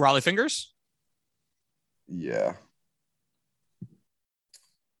 Raleigh Fingers? Yeah.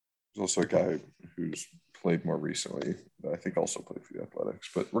 There's also a guy who's played more recently that I think also played for the Athletics.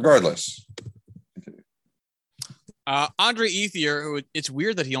 But regardless, continue. Andre Ethier, who it's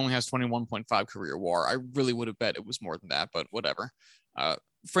weird that he only has 21.5 career WAR. I really would have bet it was more than that, but whatever.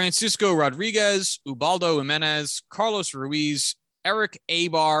 Francisco Rodriguez, Ubaldo Jimenez, Carlos Ruiz, Eric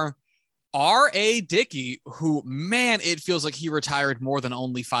Abar, R.A. Dickey, who, man, it feels like he retired more than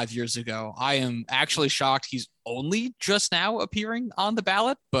only 5 years ago. I am actually shocked he's only just now appearing on the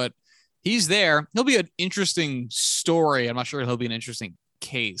ballot, but he's there. He'll be an interesting story. I'm not sure he'll be an interesting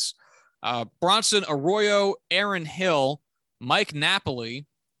case. Bronson Arroyo, Aaron Hill, Mike Napoli,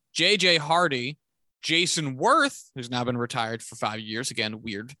 J.J. Hardy, Jason Worth, who's now been retired for 5 years. Again,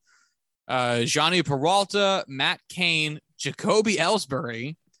 weird. Johnny Peralta, Matt Cain, Jacoby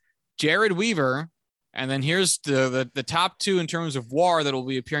Ellsbury, Jared Weaver, and then here's the top two in terms of WAR that will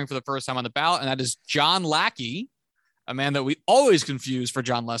be appearing for the first time on the ballot, and that is John Lackey, a man that we always confuse for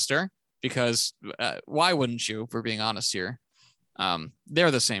John Lester, because why wouldn't you, if we're being honest here?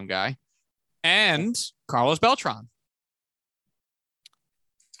 They're the same guy. And Carlos Beltran.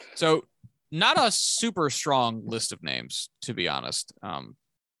 So not a super strong list of names, to be honest.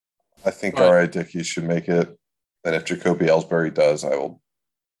 I think R.A. Dickey should make it. And if Jacoby Ellsbury does, I will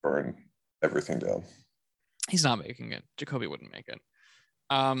burn everything down. He's not making it. Jacoby wouldn't make it.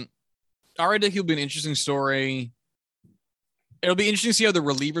 R.A. Dickey will be an interesting story. It'll be interesting to see how the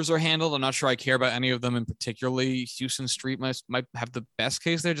relievers are handled. I'm not sure I care about any of them in particularly. Houston Street might have the best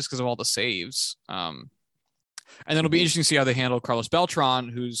case there just because of all the saves. And then it'll be interesting to see how they handle Carlos Beltran,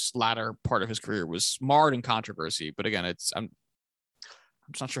 whose latter part of his career was marred in controversy. But again, I'm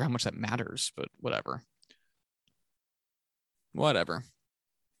just not sure how much that matters, but whatever.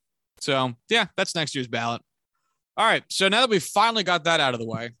 So yeah, that's next year's ballot. All right. So now that we've finally got that out of the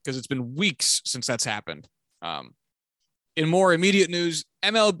way, because it's been weeks since that's happened. In more immediate news,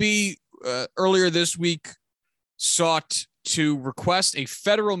 MLB earlier this week sought to request a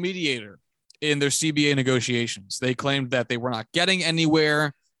federal mediator in their CBA negotiations. They claimed that they were not getting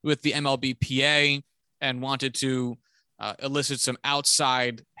anywhere with the MLBPA and wanted to elicit some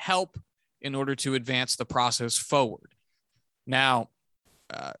outside help in order to advance the process forward. Now,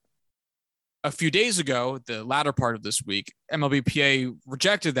 a few days ago, the latter part of this week, MLBPA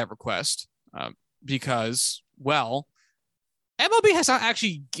rejected that request because, well, MLB has not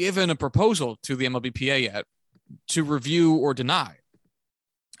actually given a proposal to the MLBPA yet to review or deny.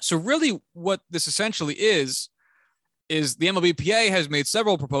 So really what this essentially is is the MLBPA has made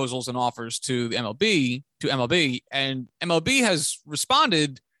several proposals and offers to the MLB, and MLB has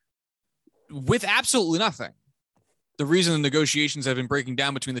responded with absolutely nothing. The reason the negotiations have been breaking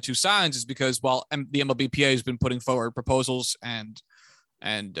down between the two sides is because while the MLBPA has been putting forward proposals and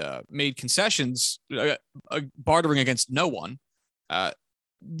made concessions, bartering against no one,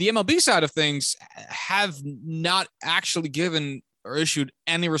 the MLB side of things have not actually given or issued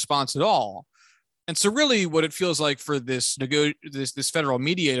any response at all. And so really what it feels like for this federal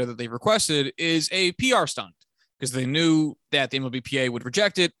mediator that they requested is a PR stunt, because they knew that the MLBPA would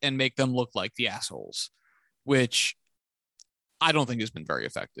reject it and make them look like the assholes, which I don't think has been very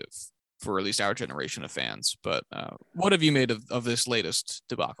effective for at least our generation of fans. But what have you made of this latest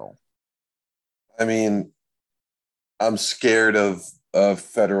debacle? I mean, I'm scared of a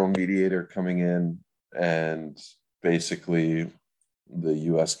federal mediator coming in and basically the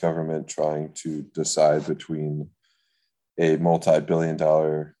U.S. government trying to decide between a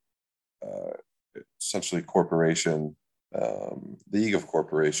multi-billion-dollar, essentially corporation, league of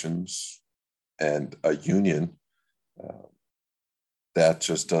corporations, and a union. That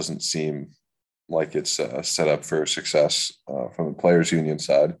just doesn't seem like it's set up for success from the players' union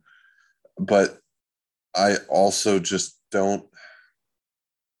side. But I also just don't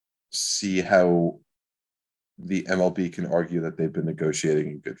see how the MLB can argue that they've been negotiating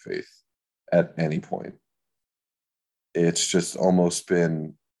in good faith at any point. It's just almost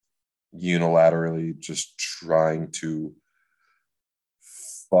been unilaterally just trying to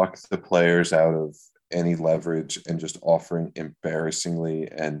fuck the players out of any leverage and just offering embarrassingly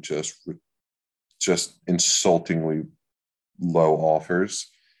and just insultingly low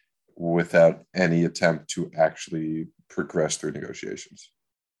offers without any attempt to actually progress through negotiations.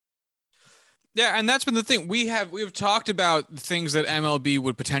 Yeah, and that's been the thing. We have talked about things that MLB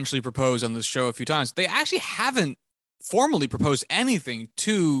would potentially propose on this show a few times. They actually haven't formally proposed anything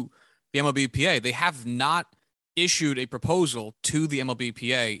to the MLBPA. They have not issued a proposal to the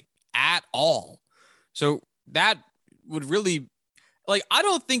MLBPA at all. So that would really, I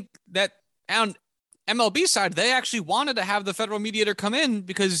don't think that on MLB side, they actually wanted to have the federal mediator come in,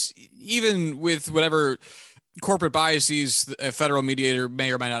 because even with whatever corporate biases a federal mediator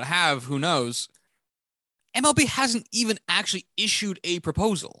may or may not have, who knows, MLB hasn't even actually issued a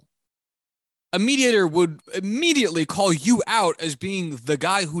proposal. A mediator would immediately call you out as being the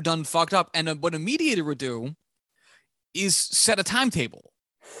guy who done fucked up. And what a mediator would do is set a timetable.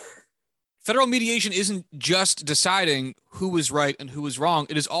 Federal mediation isn't just deciding who was right and who was wrong.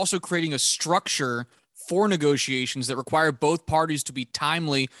 It is also creating a structure for negotiations that require both parties to be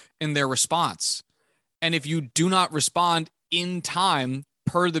timely in their response. And if you do not respond in time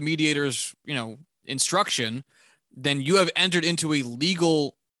per the mediator's, instruction, then you have entered into a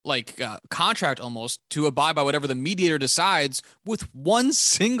legal contract almost to abide by whatever the mediator decides, with one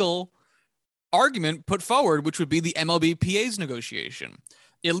single argument put forward, which would be the MLBPA's negotiation.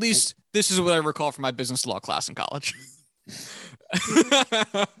 At least this is what I recall from my business law class in college.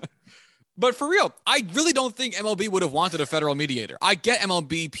 But for real, I really don't think MLB would have wanted a federal mediator. I get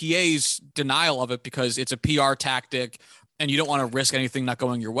MLBPA's denial of it because it's a PR tactic and you don't want to risk anything not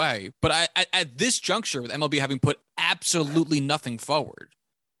going your way. But at this juncture, with MLB having put absolutely nothing forward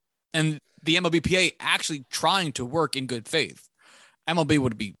and the MLBPA actually trying to work in good faith, MLB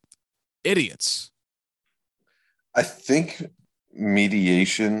would be idiots. I think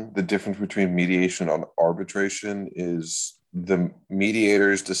the difference between mediation and arbitration is the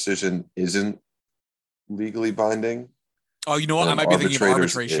mediator's decision isn't legally binding. Oh, you know what? I might be thinking of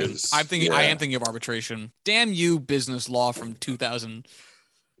arbitration. Is, I am thinking of arbitration. Damn you, business law from 2014.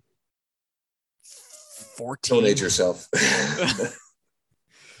 Don't age yourself.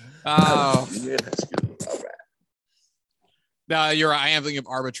 Oh. No, you're right. I am thinking of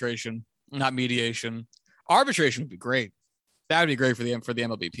arbitration, not mediation. Arbitration would be great. That would be great for the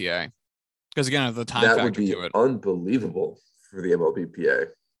MLBPA. Because again, of the time that factor would be to it. Unbelievable for the MLBPA.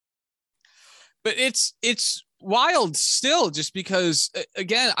 But it's wild still, just because,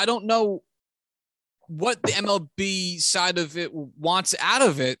 again, I don't know what the MLB side of it wants out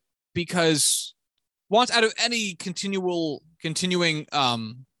of it, because wants out of any continuing, I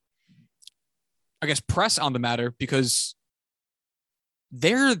guess, press on the matter, because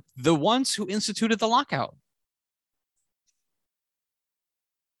they're the ones who instituted the lockout.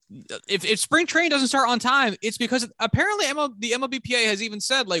 If spring training doesn't start on time, it's because apparently the MLBPA has even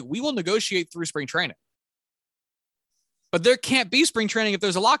said, we will negotiate through spring training. But there can't be spring training if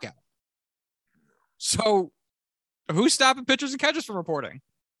there's a lockout. So who's stopping pitchers and catchers from reporting?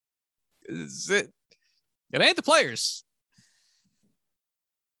 It ain't the players.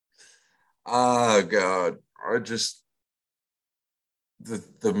 Oh, God.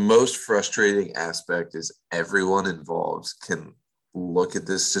 the most frustrating aspect is everyone involved can look at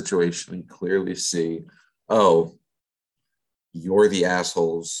this situation and clearly see, oh, you're the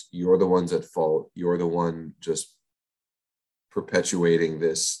assholes. You're the ones at fault. You're the one just perpetuating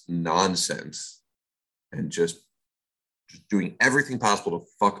this nonsense and just doing everything possible to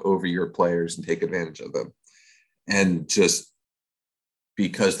fuck over your players and take advantage of them. And just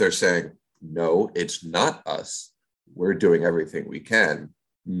because they're saying, no, it's not us. We're doing everything we can.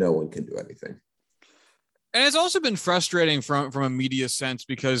 No one can do anything. And it's also been frustrating from a media sense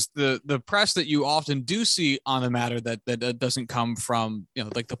because the press that you often do see on the matter that doesn't come from,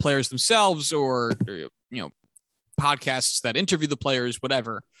 like the players themselves or podcasts that interview the players,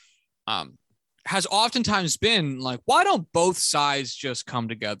 whatever, has oftentimes been like, why don't both sides just come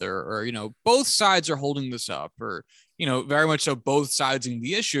together? Or, both sides are holding this up, or, very much so both sides in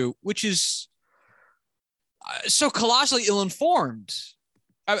the issue, which is so colossally ill-informed.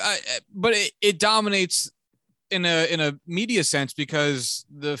 But it dominates in a media sense because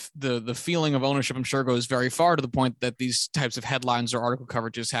the feeling of ownership, I'm sure, goes very far to the point that these types of headlines or article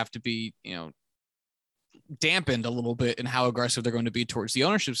coverages have to be, dampened a little bit in how aggressive they're going to be towards the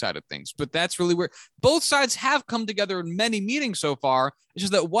ownership side of things. But that's really where both sides have come together in many meetings so far. It's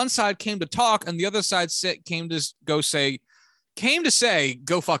just that one side came to talk and the other side came to say,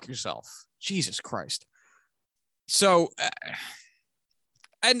 go fuck yourself. Jesus Christ. So,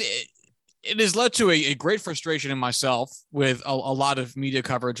 and it has led to a great frustration in myself with a lot of media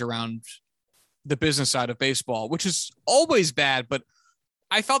coverage around the business side of baseball, which is always bad, but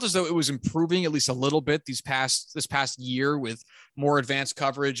I felt as though it was improving at least a little bit this past year with more advanced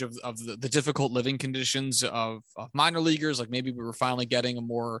coverage of the difficult living conditions of minor leaguers. Like maybe we were finally getting a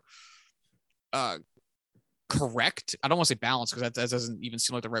more correct, I don't want to say balance because that doesn't even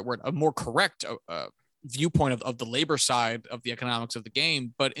seem like the right word, a more correct viewpoint of the labor side of the economics of the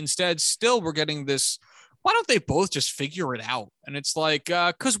game. But instead, still we're getting this, why don't they both just figure it out? And it's like,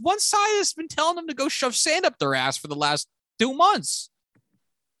 because one side has been telling them to go shove sand up their ass for the last 2 months.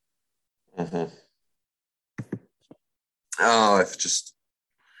 Mm-hmm. Oh,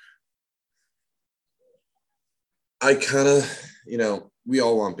 I kind of, we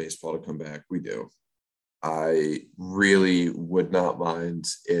all want baseball to come back. We do. I really would not mind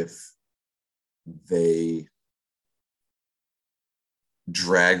if they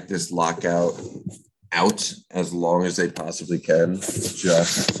drag this lockout out as long as they possibly can,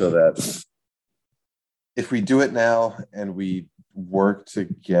 just so that if we do it now and we work to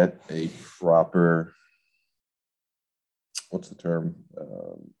get a proper,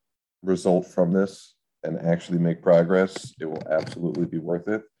 result from this and actually make progress, it will absolutely be worth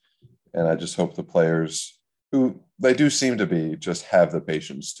it. And I just hope the players, who they do seem to be, just have the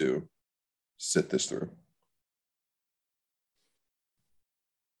patience to sit this through.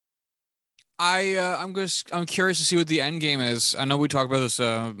 I'm curious to see what the end game is. I know we talked about this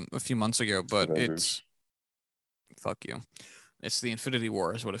a few months ago, but it's fuck you. It's the Infinity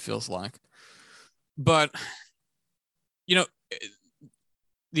War is what it feels like. But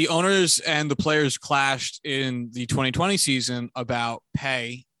the owners and the players clashed in the 2020 season about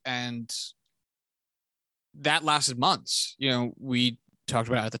pay, and that lasted months. We talked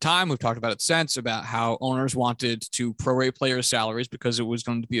about it at the time. We've talked about it since, about how owners wanted to prorate players' salaries because it was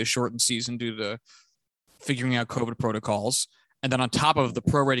going to be a shortened season due to figuring out COVID protocols. And then on top of the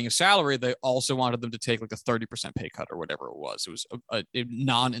prorating of salary, they also wanted them to take like a 30% pay cut or whatever it was. It was a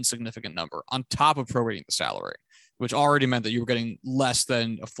non-insignificant number on top of prorating the salary, which already meant that you were getting less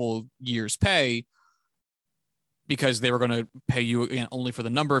than a full year's pay because they were going to pay you again only for the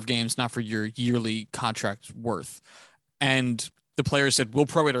number of games, not for your yearly contract worth. And the players said, we'll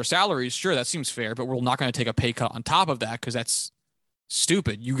prorate our salaries. Sure, that seems fair, but we're not going to take a pay cut on top of that because that's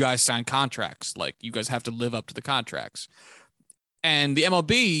stupid. You guys signed contracts. Like, you guys have to live up to the contracts. And the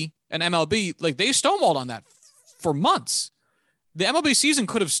MLB and MLB, like, they stonewalled on that for months. The MLB season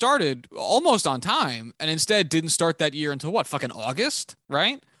could have started almost on time and instead didn't start that year until what, fucking August,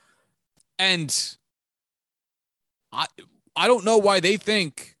 right? And I don't know why they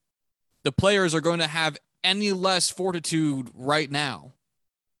think the players are going to have any less fortitude right now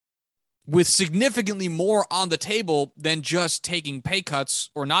with significantly more on the table than just taking pay cuts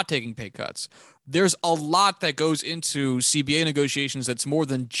or not taking pay cuts. There's a lot that goes into CBA negotiations that's more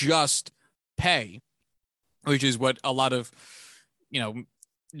than just pay, which is what a lot of,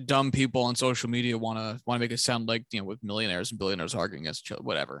 dumb people on social media want to make it sound like, with millionaires and billionaires arguing against each other,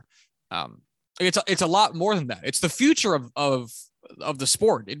 whatever. It's a lot more than that. It's the future of the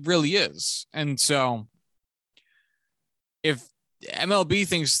sport. It really is. And so if MLB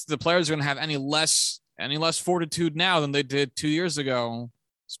thinks the players are going to have any less any less fortitude now than they did 2 years ago,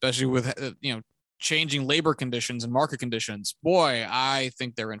 especially with changing labor conditions and market conditions. Boy, I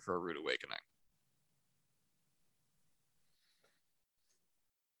think they're in for a rude awakening.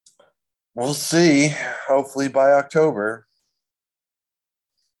 We'll see. Hopefully by October.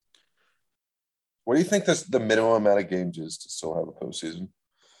 What do you think the minimum amount of games is to still have a postseason?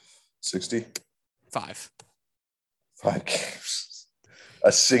 60? 5. 5 games.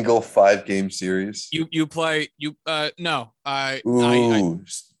 A single 5-game series. You play no. I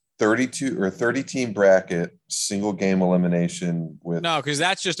 32 or 30-team bracket, single game elimination with no, because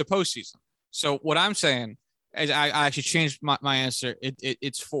that's just a postseason. So what I'm saying is I actually changed my answer.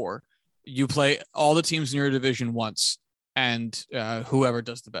 It's 4. You play all the teams in your division once, and whoever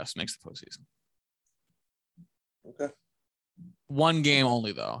does the best makes the postseason. Okay. 1 game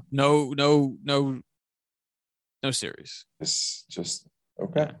only though. No series. It's just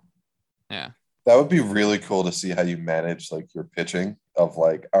okay. Yeah. That would be really cool to see how you manage like your pitching of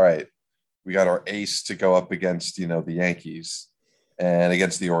like, all right, we got our ace to go up against, the Yankees, and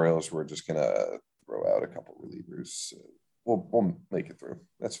against the Orioles, we're just gonna throw out a couple relievers. We'll make it through.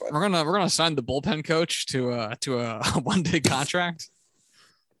 That's fine. We're gonna sign the bullpen coach to a 1-day contract.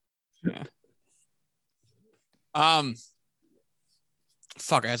 Yeah.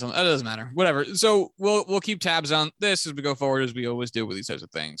 Fuck, it doesn't matter. Whatever. So we'll keep tabs on this as we go forward, as we always do with these types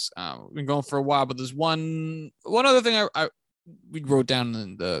of things. We've been going for a while, but there's one other thing we wrote down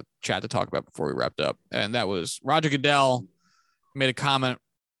in the chat to talk about before we wrapped up, and that was Roger Goodell made a comment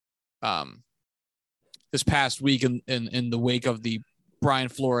this past week in the wake of the Brian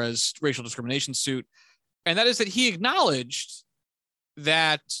Flores racial discrimination suit, and that is that he acknowledged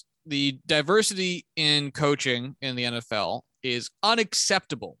that the diversity in coaching in the NFL is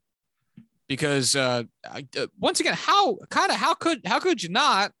unacceptable because once again, how could you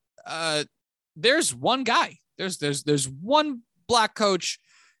not? There's one guy. There's one black coach,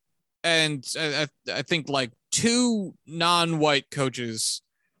 and I think like 2 non-white coaches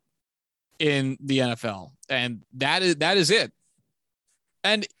in the NFL, and that is it.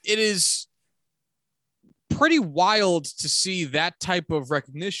 And it is pretty wild to see that type of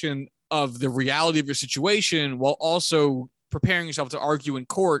recognition of the reality of your situation while also preparing yourself to argue in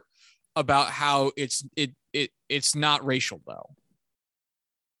court about how it's not racial though.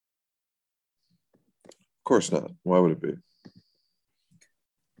 Of course not. Why would it be?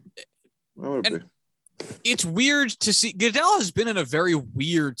 Why would it be? It's weird to see. Goodell has been in a very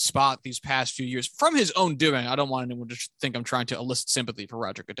weird spot these past few years from his own doing. I don't want anyone to think I'm trying to elicit sympathy for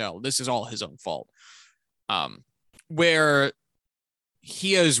Roger Goodell. This is all his own fault. Where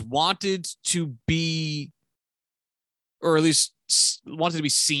he has wanted to be, or at least wanted to be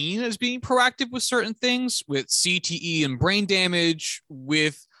seen as being proactive with certain things, with CTE and brain damage,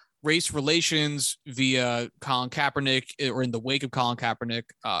 with race relations via Colin Kaepernick, or in the wake of Colin Kaepernick,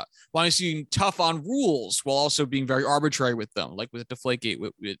 wanting to see tough on rules while also being very arbitrary with them, like with Deflategate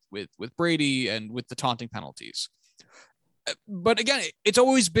with Brady and with the taunting penalties. But again, it's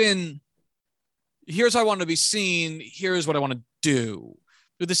always been, here's how I want to be seen, here's what I want to do.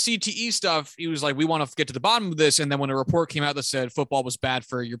 With the CTE stuff, he was like, we want to get to the bottom of this. And then when a report came out that said football was bad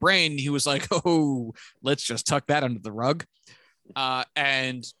for your brain, he was like, oh, let's just tuck that under the rug.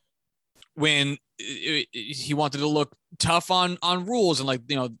 And when he wanted to look tough on rules and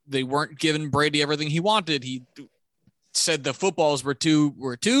they weren't giving Brady everything he wanted, he said the footballs were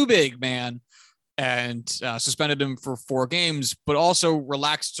too big, man, and suspended him for 4 games, but also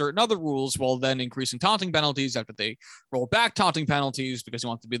relaxed certain other rules while then increasing taunting penalties after they rolled back taunting penalties because he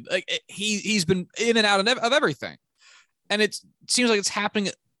wants to be like, he's been in and out of everything. And it seems like it's happening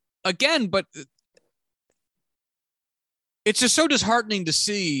again, but it's just so disheartening to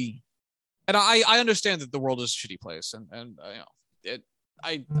see. And I understand that the world is a shitty place, and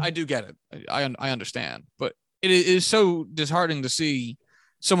I do get it. I understand, but it is so disheartening to see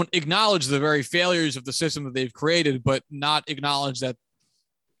someone acknowledge the very failures of the system that they've created, but not acknowledge that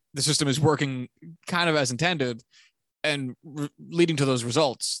the system is working kind of as intended and leading to those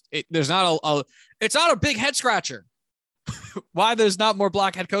results. It's not a big head scratcher why there's not more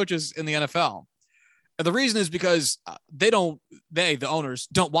black head coaches in the NFL. And the reason is because the owners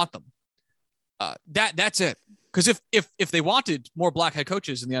don't want them. That's it. Because if they wanted more black head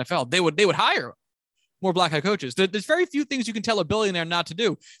coaches in the NFL, they would hire more black head coaches. There's very few things you can tell a billionaire not to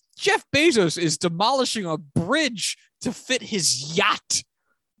do. Jeff Bezos is demolishing a bridge to fit his yacht.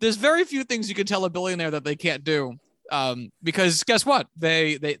 There's very few things you can tell a billionaire that they can't do. Because guess what?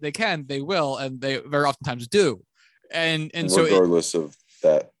 They can, they will, and they very oftentimes do. And so regardless of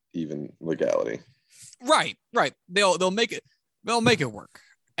that even legality. Right. They'll make it work.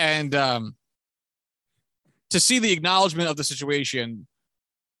 And to see the acknowledgement of the situation,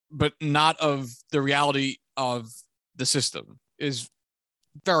 but not of the reality of the system is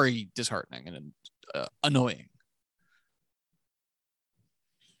very disheartening and annoying.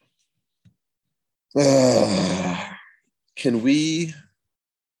 Can we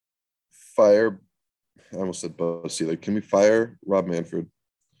fire? I almost said Buzz Selig. Can we fire Rob Manfred?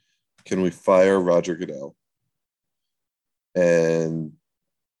 Can we fire Roger Goodell and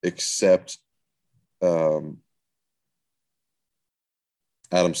accept Adam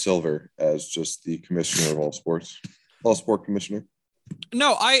Silver as just the commissioner of all sports, all sport commissioner?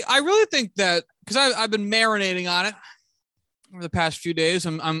 No, I really think that because I've been marinating on it over the past few days.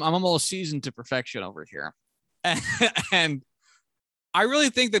 I'm almost seasoned to perfection over here, and I really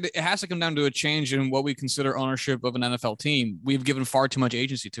think that it has to come down to a change in what we consider ownership of an NFL team. We've given far too much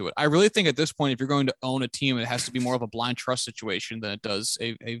agency to it. I really think at this point, if you're going to own a team, it has to be more of a blind trust situation than it does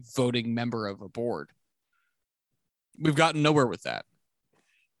a voting member of a board. We've gotten nowhere with that.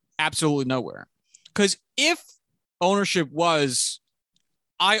 Absolutely nowhere. Because if ownership was,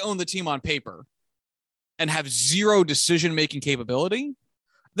 I own the team on paper and have zero decision-making capability,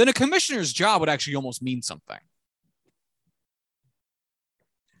 then a commissioner's job would actually almost mean something.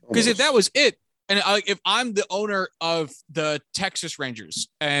 Because if that was it, and if I'm the owner of the Texas Rangers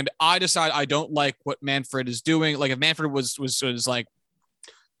and I decide I don't like what Manfred is doing, like if Manfred was like,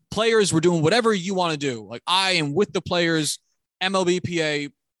 players were doing whatever you want to do, like I am with the players,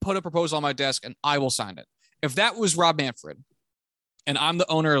 MLBPA, put a proposal on my desk and I will sign it. If that was Rob Manfred and I'm the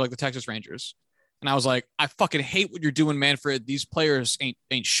owner of like the Texas Rangers and I was like, I fucking hate what you're doing, Manfred. These players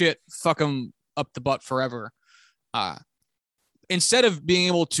ain't shit. Fuck them up the butt forever. Instead of being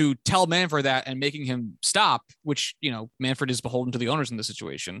able to tell Manfred that and making him stop, which, you know, Manfred is beholden to the owners in this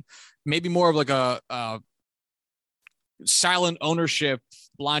situation, maybe more of like a silent ownership,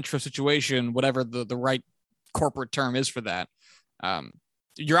 blind trust situation, whatever the right corporate term is for that.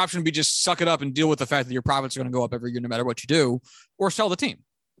 Your option would be just suck it up and deal with the fact that your profits are going to go up every year, no matter what you do, or sell the team.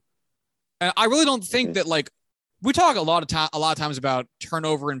 And I really don't think that, like, we talk a lot of times about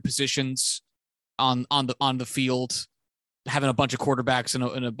turnover in positions on the field, having a bunch of quarterbacks in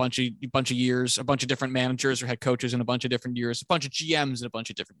a bunch of years, a bunch of different managers or head coaches in a bunch of different years, a bunch of GMs in a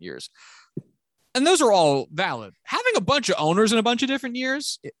bunch of different years. And those are all valid. Having a bunch of owners in a bunch of different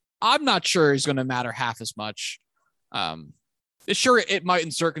years, I'm not sure is going to matter half as much. Sure, it might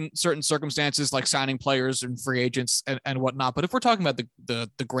in certain circumstances, like signing players and free agents and whatnot. But if we're talking about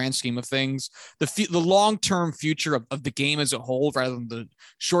the grand scheme of things, the long-term future of the game as a whole, rather than the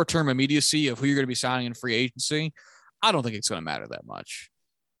short-term immediacy of who you're going to be signing in free agency, I don't think it's going to matter that much.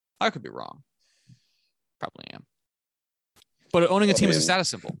 I could be wrong. Probably am. But owning a team is a status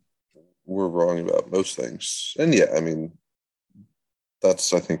symbol. We're wrong about most things. And yeah, I mean,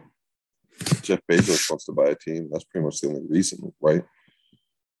 that's, I think, Jeff Bezos wants to buy a team. That's pretty much the only reason, right?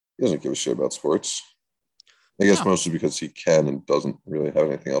 He doesn't give a shit about sports. I guess mostly because he can and doesn't really have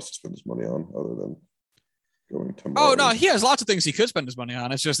anything else to spend his money on other than going to Marvel. Oh, no, he has lots of things he could spend his money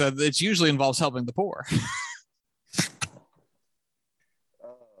on. It's just that it usually involves helping the poor.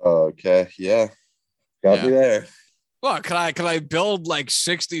 Okay, yeah. Got me there. Well, could I build like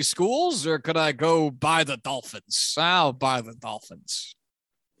 60 schools, or could I go buy the Dolphins? I'll buy the Dolphins.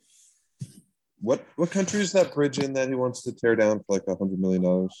 What country is that bridge in that he wants to tear down for like $100 million?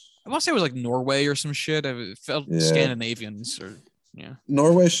 I want to say it was like Norway or some shit. It felt Scandinavians or yeah.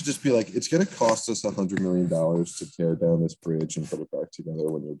 Norway should just be like, it's going to cost us $100 million to tear down this bridge and put it back together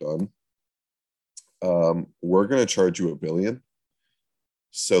when you're done. We're going to charge you $1 billion.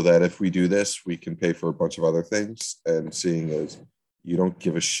 So that if we do this, we can pay for a bunch of other things. And seeing as you don't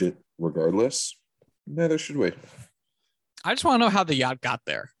give a shit regardless, neither should we. I just want to know how the yacht got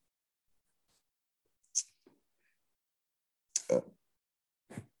there.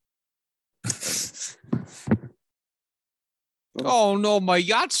 Oh no, my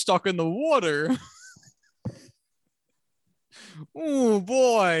yacht's stuck in the water. Oh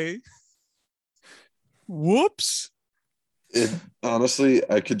boy. Whoops. Honestly,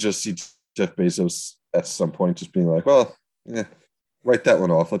 I could just see Jeff Bezos at some point just being like, well, yeah, write that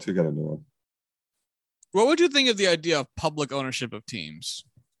one off. Let's get a new one. What would you think of the idea of public ownership of teams?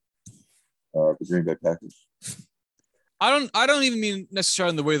 The Green Bay Packers. I don't even mean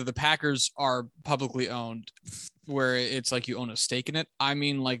necessarily in the way that the Packers are publicly owned, where it's like you own a stake in it. I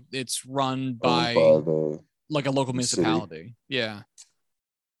mean, like it's run by like a local municipality. City. Yeah.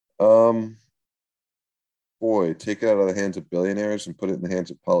 Boy, take it out of the hands of billionaires and put it in the hands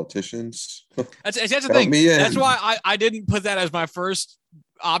of politicians. That's the thing. That's why I didn't put that as my first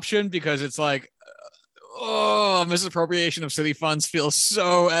option, because it's like, misappropriation of city funds feels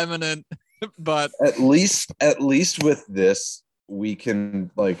so eminent. But At least with this, we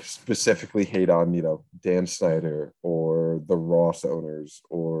can like specifically hate on, Dan Snyder or the Ross owners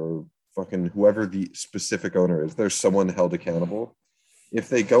or fucking whoever the specific owner is. There's someone held accountable. If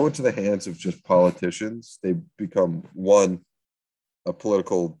they go into the hands of just politicians, they become one, a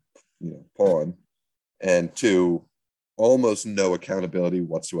political, pawn, and two, almost no accountability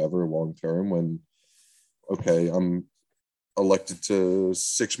whatsoever long term. When, okay, I'm elected to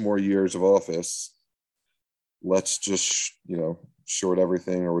 6 more years of office, let's just short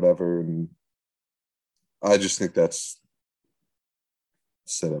everything or whatever. And I just think that's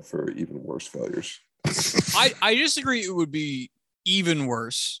set up for even worse failures. I disagree. It would be even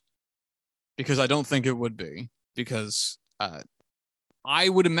worse because I don't think it would be, because I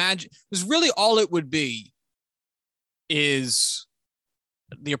would imagine because really all it would be is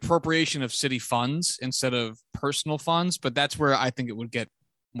the appropriation of city funds instead of personal funds. But that's where I think it would get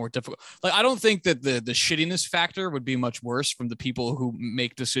more difficult. Like, I don't think that the shittiness factor would be much worse from the people who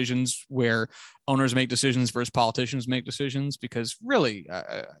make decisions, where owners make decisions versus politicians make decisions, because really,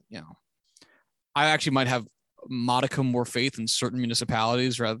 I actually might have modicum more faith in certain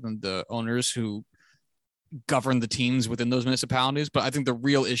municipalities rather than the owners who govern the teams within those municipalities. But I think the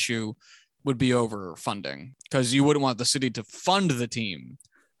real issue would be over funding, because you wouldn't want the city to fund the team.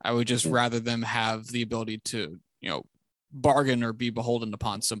 I would just rather them have the ability to, bargain or be beholden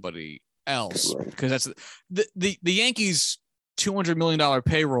upon somebody else, because that's the Yankees $200 million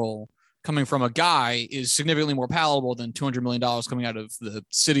payroll coming from a guy is significantly more palatable than $200 million coming out of the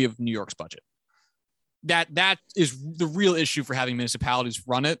city of New York's budget. That is the real issue for having municipalities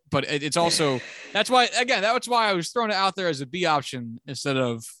run it. But it's also, that's why I was throwing it out there as a B option instead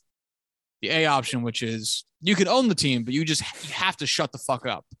of the A option, which is you can own the team, but you have to shut the fuck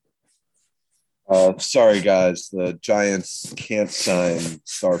up. Sorry, guys. The Giants can't sign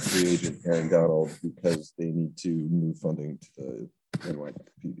star free agent Aaron Donald because they need to move funding to the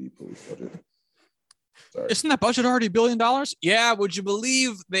NYPD police budget. Sorry. Isn't that budget already $1 billion? Yeah. Would you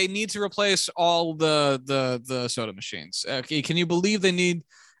believe they need to replace all the soda machines? Okay. Can you believe they need?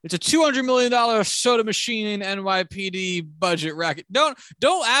 It's a $200 million soda machine NYPD budget racket. Don't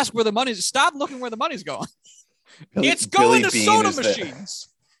ask where the money's. Stop looking where the money's going. It's going to soda machines.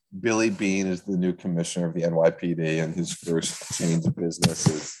 Billy Beane is the new commissioner of the NYPD, and his first change of business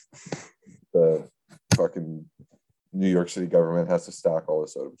is the fucking New York City government has to stock all the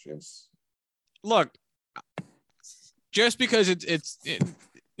soda machines. Look, just because it's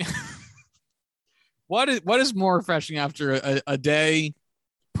what is more refreshing after a day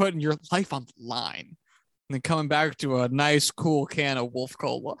putting your life on the line and then coming back to a nice cool can of Wolf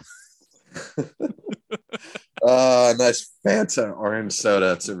Cola? Nice Fanta orange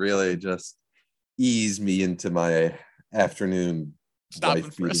soda to really just ease me into my afternoon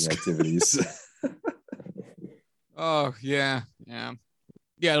life beating activities. Oh yeah.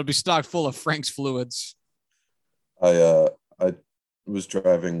 It'll be stocked full of Frank's fluids. I was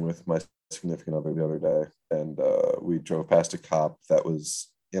driving with my significant other the other day, and we drove past a cop that was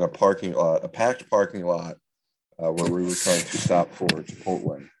in a packed parking lot, where we were trying to stop for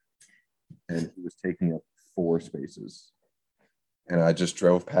Chipotle, and he was taking up 4 spaces. And I just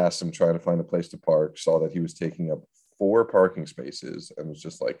drove past him trying to find a place to park, saw that he was taking up 4 parking spaces, and was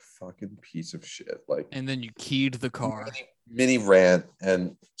just like, fucking piece of shit. Like, and then you keyed the car. Mini rant,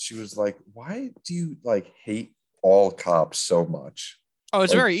 and she was like, why do you hate all cops so much? Oh,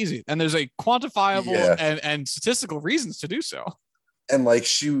 it's very easy, and there's a quantifiable and statistical reasons to do so. And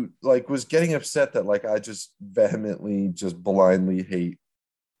she was getting upset that I just vehemently just blindly hate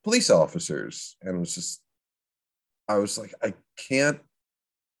police officers, and I was like, I can't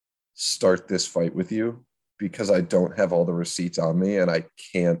start this fight with you because I don't have all the receipts on me, and I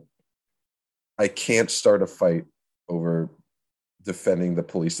can't start a fight over defending the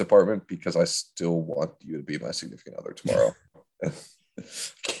police department because I still want you to be my significant other tomorrow.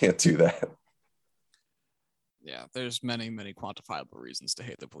 Can't do that. Yeah, there's many, many quantifiable reasons to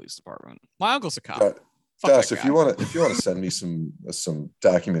hate the police department. My uncle's a cop. Josh, if you want to send me some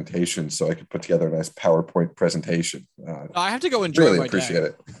documentation so I could put together a nice PowerPoint presentation, I have to go enjoy really my appreciate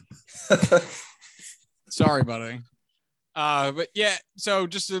day. it. Sorry, buddy. But yeah, so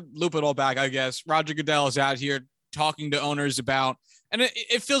just to loop it all back, I guess Roger Goodell is out here talking to owners about, and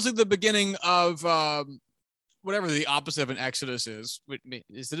it feels like the beginning of whatever the opposite of an Exodus is.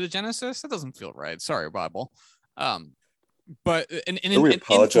 Is it a Genesis? That doesn't feel right. Sorry, Bible. But are we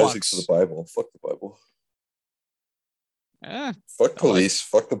apologizing to the Bible? Fuck the Bible. Fuck police.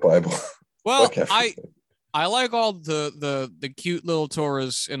 Fuck the Bible. Well, I like all the cute little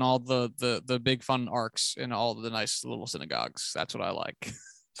Torahs and all the big fun arcs and all the nice little synagogues. That's what I like.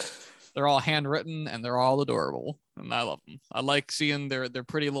 They're all handwritten and they're all adorable, and I love them. I like seeing their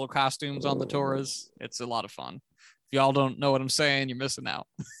pretty little costumes on the Torahs. It's a lot of fun. If y'all don't know what I'm saying, you're missing out.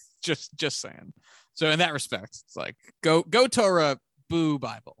 just saying. So in that respect, it's like go Torah, boo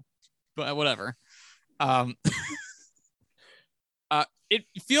Bible, but whatever. It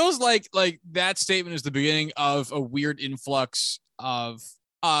feels like that statement is the beginning of a weird influx of,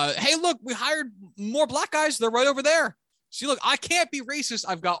 hey, look, we hired more black guys. They're right over there. See, look, I can't be racist.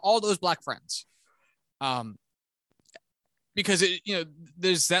 I've got all those black friends. Because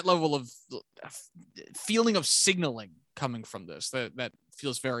there's that level of feeling of signaling coming from this that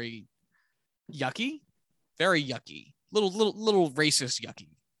feels very yucky, little racist yucky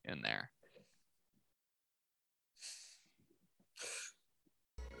in there.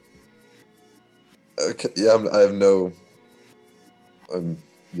 Okay, yeah, I have no.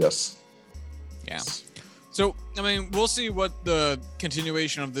 Yes. Yeah. So, I mean, we'll see what the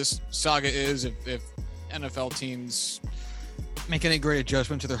continuation of this saga is if NFL teams make any great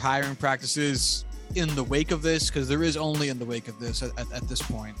adjustment to their hiring practices in the wake of this, because there is only in the wake of this at this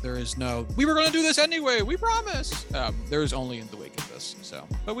point. There is no, we were going to do this anyway, we promise. There is only in the wake of this. So,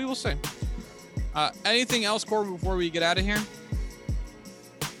 but we will see. Anything else, Corbin, before we get out of here?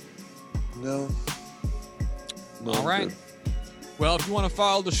 No. All right. Good. Well, if you want to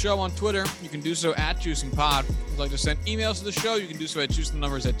follow the show on Twitter, you can do so at JuicingPod. If you'd like to send emails to the show, you can do so at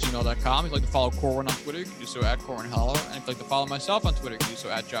juicingthenumbers@gmail.com. If you'd like to follow Corwin on Twitter, you can do so at Corwin Heller. And if you'd like to follow myself on Twitter, you can do so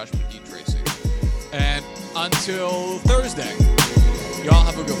at Josh McGee Tracy. And until Thursday, y'all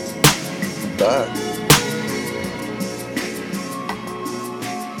have a good one. Bye.